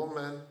the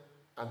woman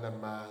and the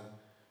man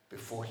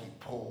before he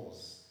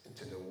pours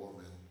into the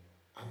woman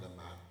and the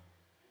man.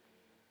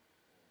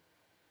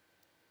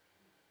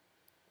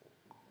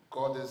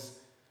 God is,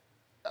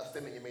 that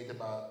statement you made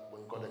about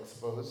when God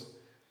exposed,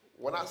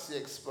 when I see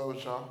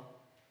exposure,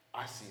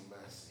 I see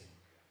mercy.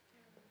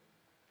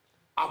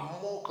 I'm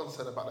more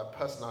concerned about the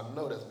person I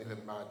know that's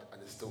moving mad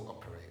and is still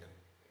operating.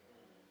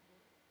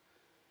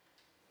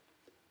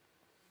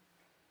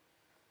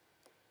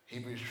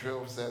 Hebrews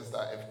 12 says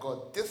that if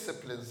God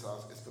disciplines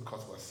us, it's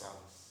because we're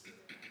sons.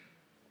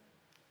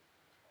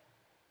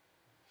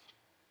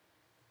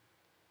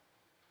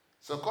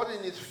 So God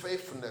in his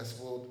faithfulness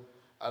will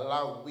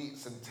allow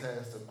wheats and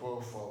tares to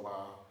grow for a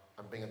while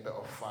and bring a bit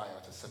of fire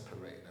to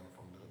separate them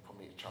from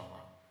each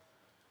other.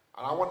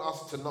 And I want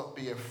us to not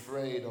be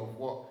afraid of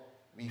what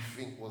we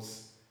think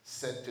was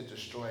sent to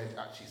destroy is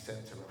actually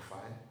sent to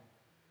refine.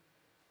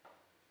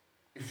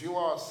 If you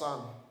are a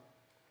son,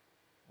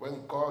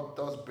 when God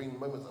does bring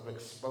moments of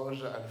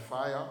exposure and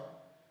fire,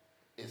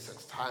 it's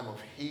a time of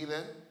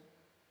healing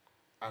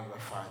and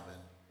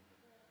refinement.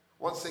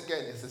 Once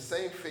again, it's the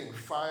same thing,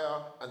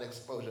 fire and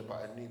exposure,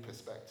 but a new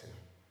perspective.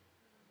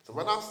 So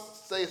when I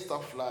say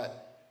stuff like,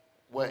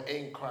 we're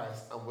in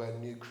Christ and we're a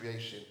new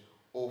creation,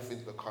 all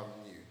things become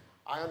new,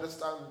 I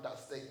understand that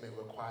statement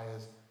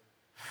requires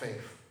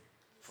faith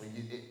for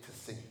you it to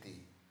sink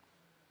deep.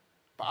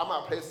 But I'm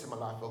at a place in my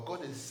life where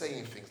God is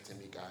saying things to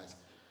me, guys,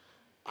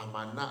 and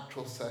my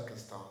natural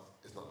circumstance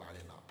is not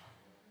lining up.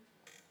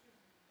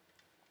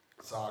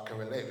 So I can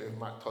relate with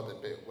Matt Todd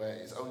a bit, where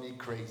it's only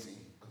crazy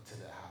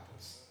until it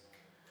happens.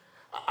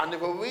 And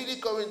if we're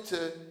really going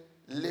to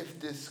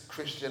live this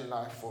Christian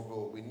life for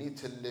real, we need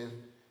to live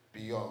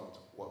beyond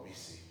what we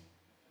see.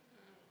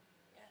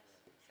 Yes,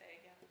 say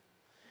again.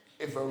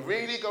 If we're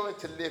really going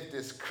to live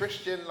this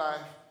Christian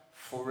life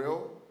for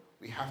real,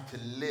 we have to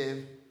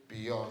live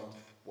beyond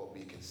what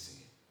we can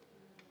see.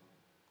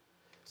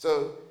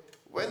 So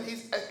when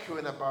he's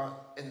echoing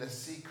about in the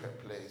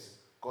secret place,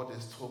 God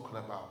is talking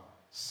about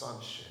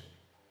sonship.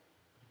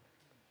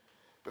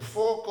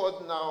 Before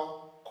God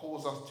now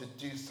calls us to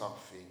do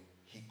something,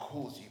 he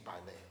calls you by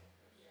name.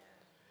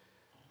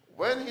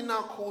 When he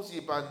now calls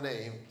you by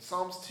name,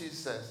 Psalms 2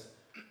 says,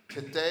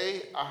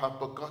 today I have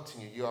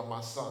begotten you, you are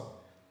my son.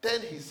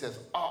 Then he says,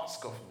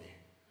 ask of me,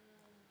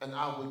 and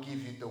I will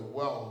give you the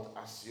world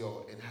as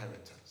your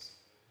inheritance.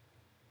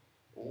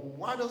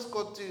 Why does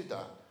God do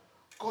that?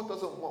 God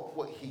doesn't want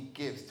what he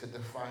gives to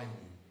define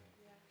you.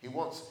 He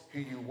wants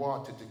who you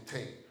are to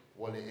dictate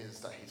what it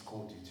is that he's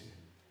called you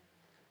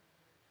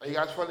to. Are you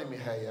guys following me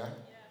here, yeah?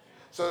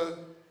 So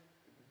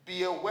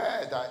be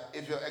aware that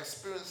if you're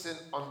experiencing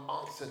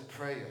unanswered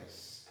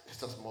prayers, it's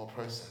just more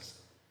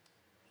processing.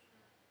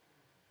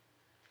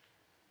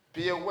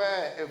 Be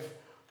aware if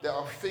there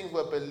are things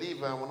we're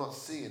believing and we're not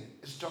seeing.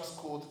 It's just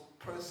called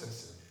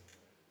processing.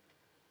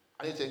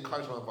 I need to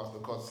encourage one of us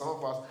because some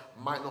of us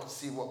might not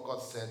see what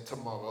God said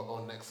tomorrow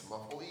or next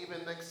month or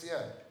even next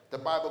year. The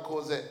Bible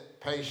calls it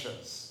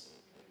patience.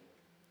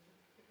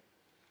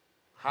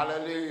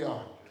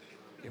 Hallelujah.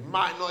 You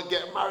might not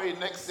get married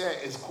next year.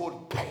 It's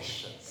called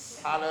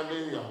patience.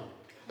 Hallelujah.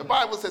 The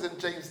Bible says in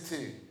James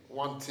 2,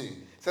 1-2, it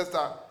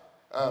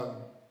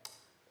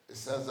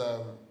says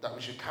that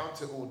we should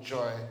count it all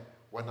joy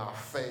when our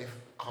faith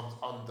comes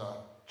under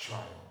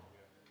trial.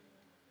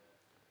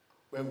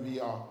 When we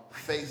are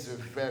faced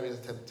with various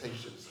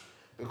temptations,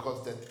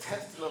 because the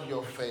testing of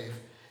your faith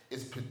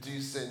is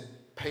producing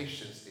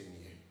patience in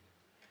you.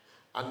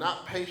 And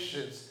that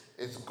patience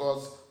is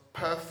God's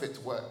perfect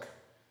work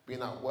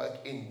being at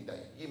work in you,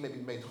 that you may be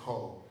made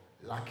whole,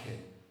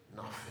 lacking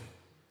nothing.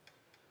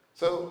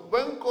 So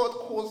when God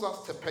calls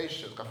us to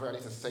patience, I feel I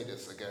need to say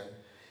this again,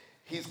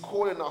 he's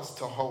calling us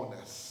to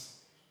wholeness.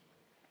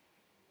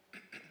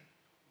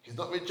 He's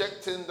not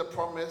rejecting the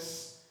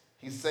promise,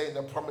 he's saying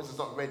the promise is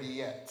not ready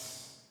yet.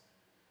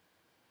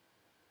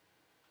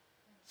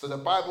 So the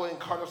Bible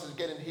encourages us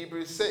again in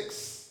Hebrews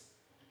 6.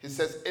 He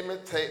says,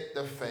 imitate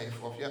the faith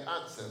of your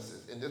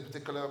ancestors. In this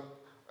particular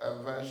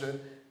version,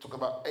 talk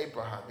about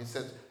Abraham. He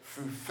says,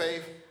 through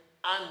faith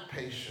and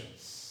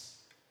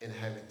patience,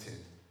 inherited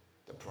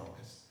the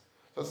promise.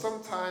 So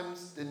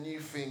sometimes the new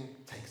thing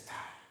takes time.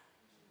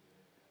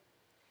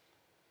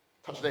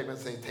 Touch your neighbor and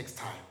say, it takes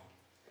time.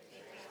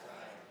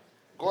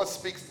 God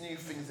speaks new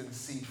things in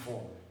seed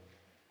form.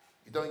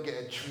 You don't get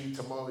a tree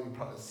tomorrow, you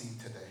plant a seed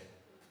today.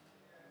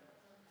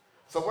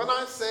 So when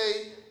I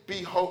say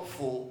be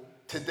hopeful,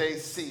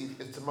 today's seed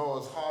is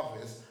tomorrow's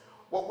harvest,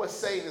 what we're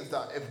saying is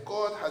that if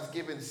God has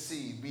given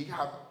seed, we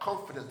have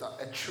confidence that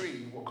a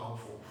tree will come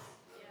forth.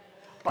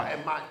 But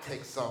it might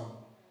take some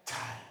time.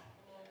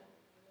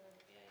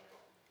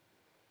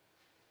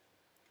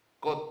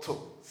 God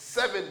took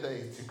 7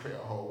 days to create a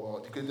whole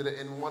world. He could do it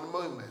in one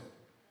moment,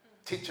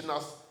 teaching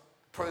us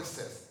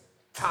process,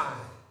 time.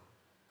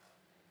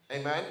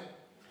 Amen?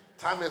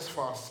 time is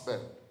fast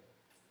spent.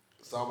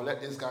 So I'm going to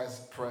let these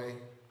guys pray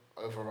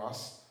over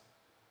us.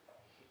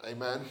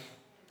 Amen.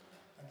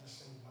 I'll just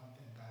say one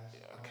thing, guys.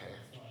 Okay,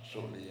 before I pray.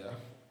 shortly, yeah.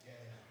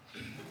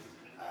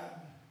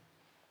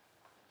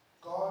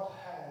 God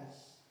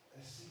has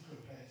a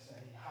secret place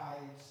that he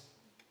hides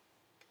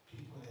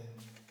people in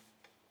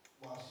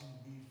whilst he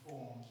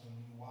reforms and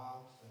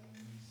rewilds them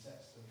and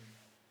resets them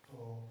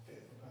for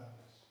fit for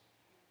purpose.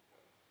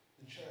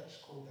 The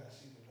church called that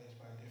secret place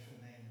by a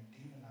different name and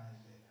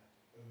demonized it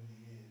over the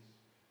years.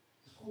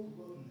 It's called the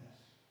wilderness.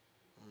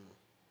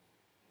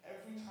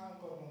 Every time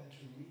God wanted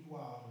to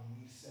rewild and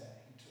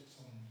reset, he took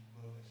someone into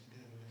the wilderness. He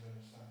did it with his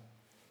own son.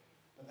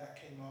 But that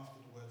came after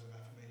the words of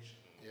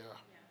affirmation. Yeah.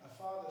 A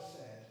father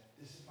said,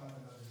 "This is my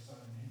beloved son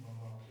in whom I'm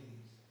well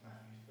pleased."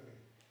 Matthew 3.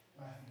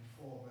 Matthew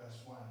 4 verse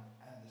 1.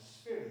 And the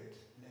Spirit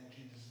led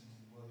Jesus into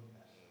the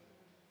wilderness.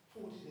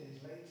 40 days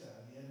later,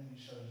 the enemy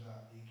shows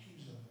up, the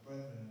accuser of the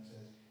brethren, and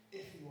says,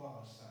 "If you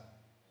are a son."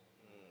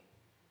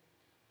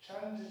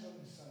 Challenges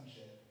of his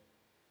sonship.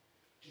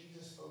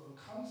 Jesus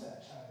overcomes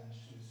that challenge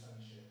to his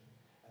sonship.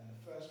 And the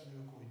first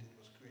miracle he did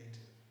was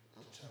creative,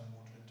 to turn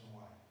water into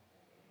wine.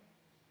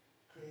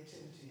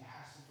 Creativity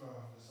has to flow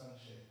after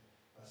sonship,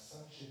 but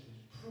sonship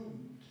is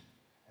proved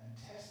and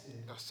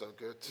tested. That's so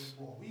good.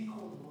 In what we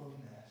call the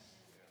wilderness,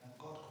 and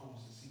God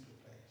calls the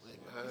secret place.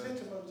 Amen. He said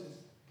to Moses,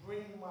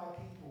 "Bring my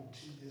people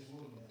to this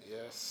wilderness,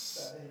 Yes.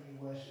 that they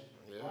may worship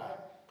me." Yeah. Why?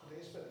 Because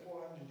they spent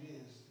 400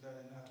 years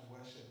learning how to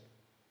worship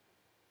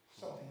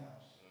something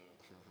else.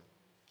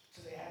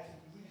 So they had to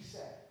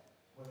reset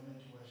when they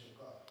meant to worship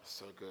God.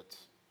 So good.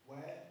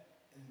 Where?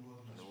 In the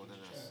wilderness. In the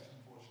wilderness. Which church,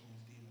 unfortunately,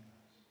 is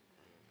demonized.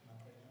 Can I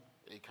pray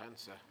now? You can,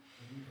 sir.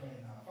 Can we pray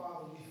now?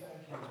 Father, we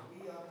thank you that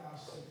we are now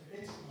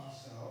submitting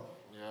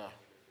ourselves Yeah.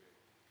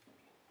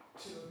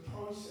 to the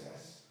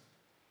process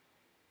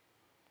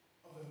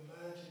of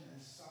emerging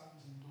as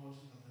sons and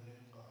daughters of the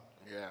living God.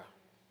 Yeah.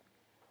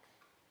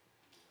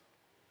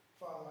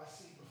 Father, I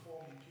see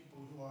before me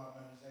people who are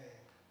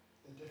mosaic,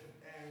 the different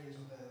areas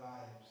of their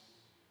lives.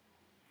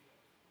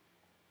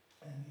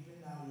 And even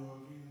now you're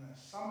revealing that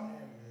some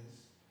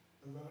areas,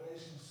 the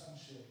revelation of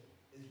sonship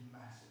is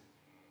massive.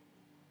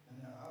 And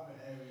there are other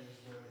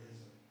areas where it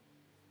isn't.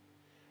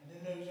 And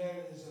in those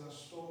areas there are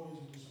stories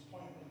of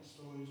disappointment,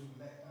 stories of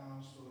letdown,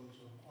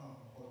 stories of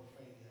quote-unquote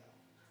failure.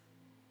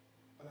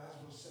 But as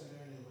was said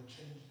earlier, we're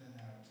changing the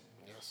narrative.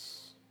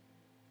 Yes.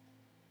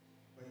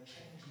 We're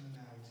changing the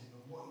narrative.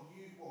 And what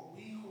we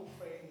call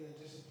failure,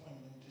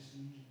 disappointment,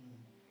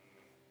 disillusionment,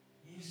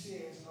 you see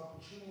it as an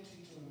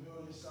opportunity to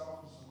reveal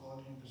yourself as a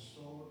God who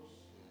restores,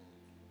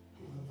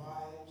 who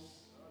revives.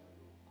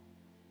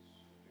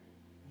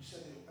 You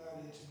said it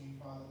earlier to me,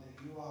 Father, that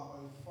you are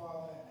both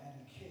Father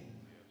and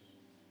King.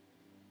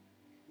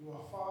 You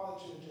are Father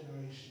to a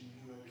generation,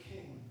 you are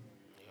King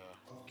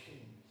of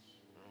kings.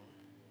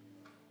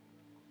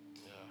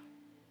 Yeah.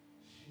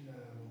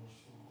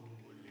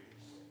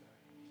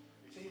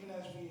 So even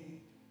as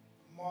we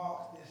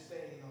mark this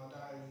day in our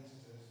diaries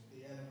as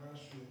the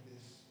anniversary of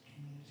this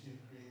community of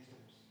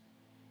creatives,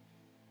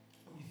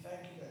 we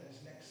thank you that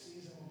this next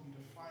season will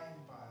be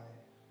defined by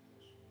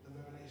the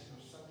revelation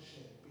of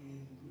sonship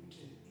being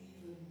rooted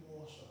even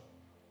more so.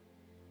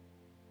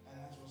 And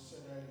as was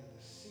said earlier,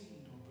 the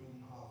seed will bring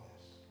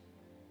harvest.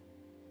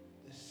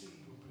 The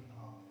seed will bring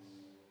harvest.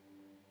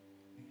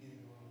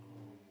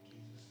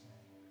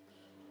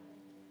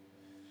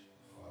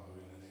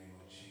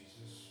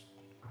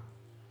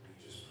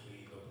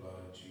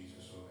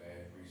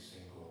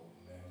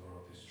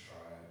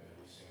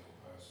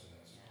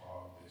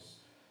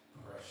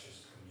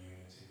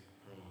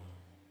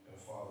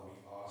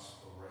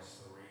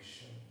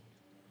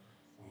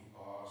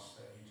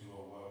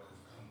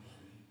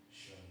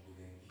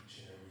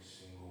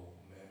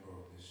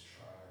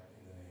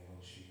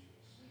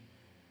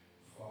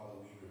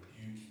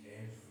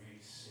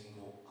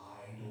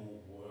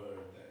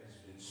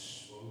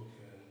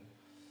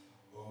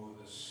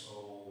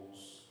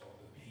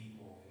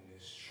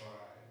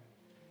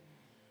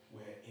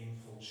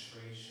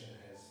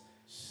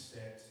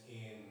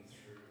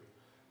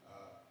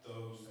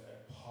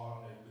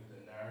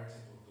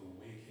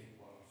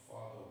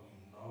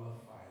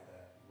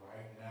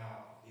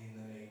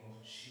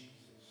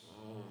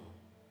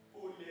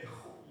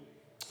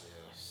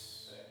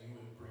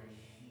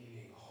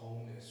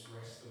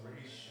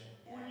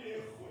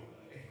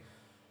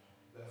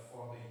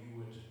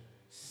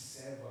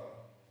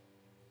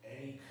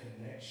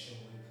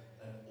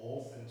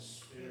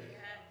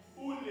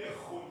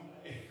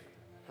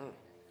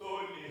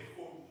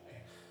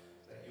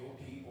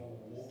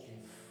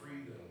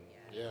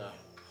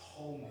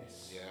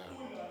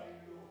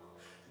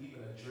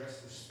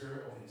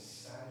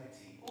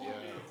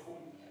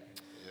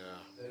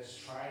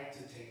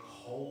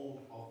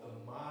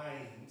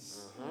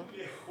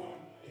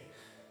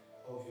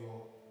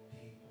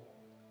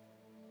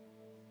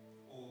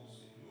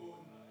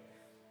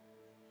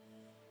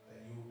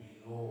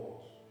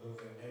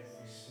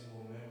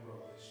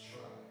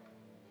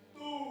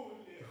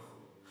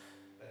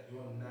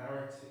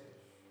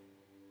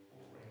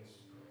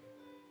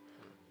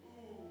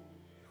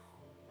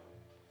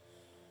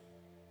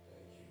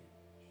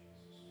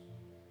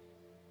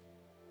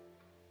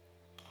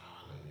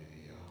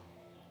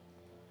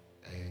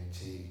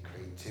 creativity.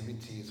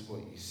 Creativity is what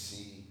you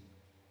see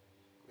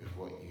with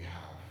what you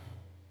have.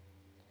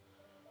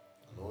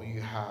 And all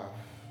you have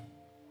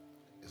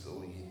is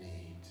all you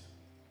need.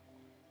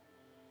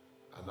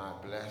 And I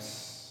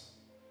bless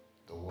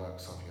the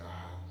works of your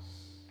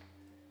hands.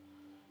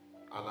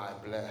 And I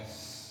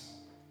bless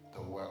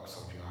the works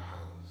of your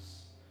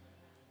hands.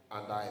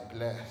 And I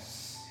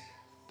bless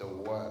the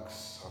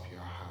works of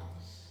your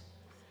hands.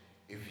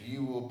 If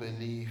you will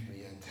believe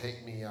me and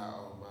take me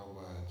out of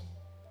my word,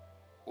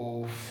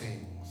 all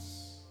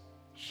things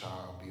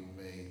shall be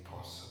made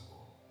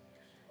possible.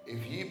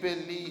 If you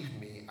believe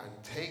me and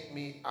take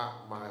me at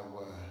my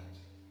word,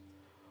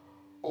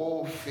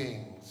 all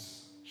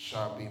things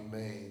shall be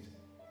made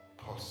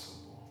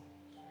possible.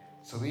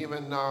 So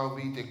even now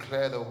we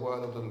declare the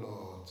word of the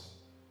Lord.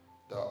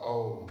 The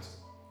old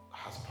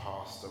has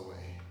passed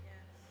away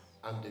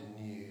and the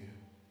new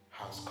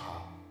has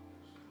come.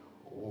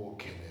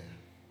 Walk in it.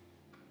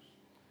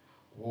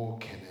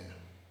 Walk in it.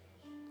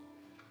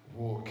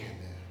 Walk in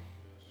it.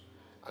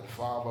 And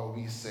Father,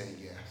 we say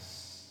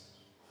yes.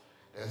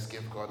 Let's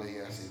give God a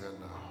yes even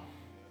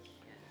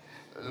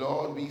now.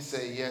 Lord, we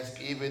say yes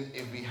even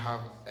if we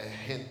have a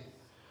hint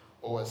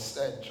or a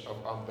stench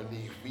of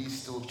unbelief. We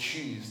still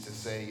choose to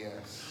say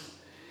yes.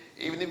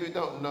 Even if we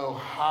don't know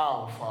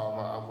how,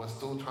 Father, and we're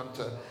still trying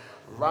to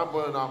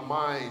ramble in our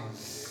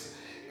minds,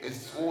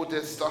 is all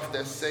this stuff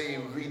they're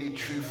saying really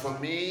true for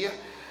me?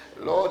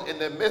 Lord, in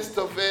the midst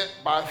of it,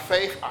 by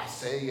faith, I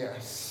say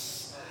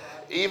yes.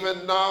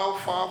 Even now,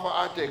 Father,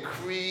 I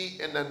decree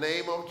in the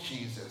name of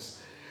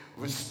Jesus,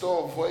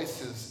 restore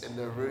voices in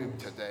the room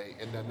today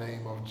in the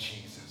name of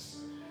Jesus.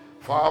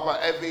 Father,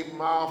 every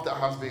mouth that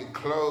has been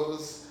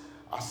closed,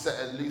 I set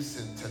it loose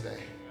in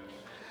today.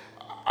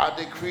 I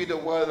decree the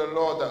word of the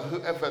Lord that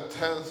whoever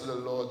turns to the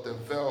Lord, the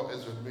veil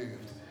is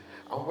removed.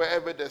 And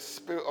wherever the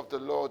Spirit of the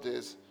Lord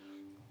is,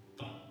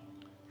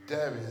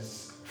 there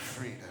is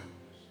freedom.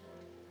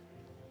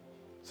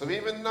 So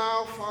even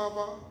now,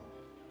 Father,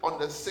 on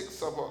the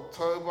 6th of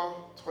October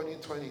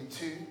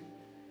 2022,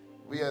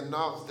 we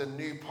announce the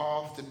new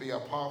path to be a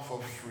path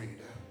of freedom.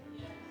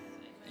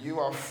 You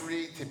are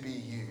free to be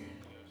you.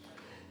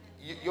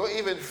 You're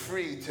even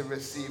free to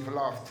receive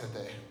love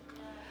today.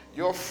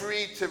 You're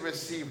free to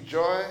receive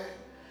joy,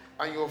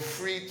 and you're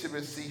free to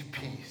receive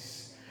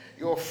peace.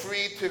 You're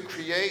free to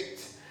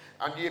create,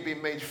 and you'll be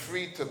made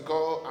free to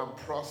go and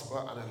prosper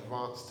and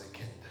advance the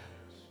kingdom.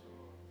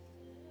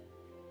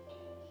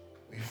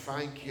 We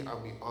thank you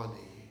and we honor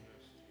you.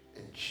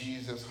 In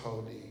Jesus'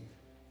 holy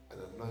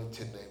and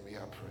anointed name we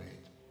have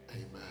prayed.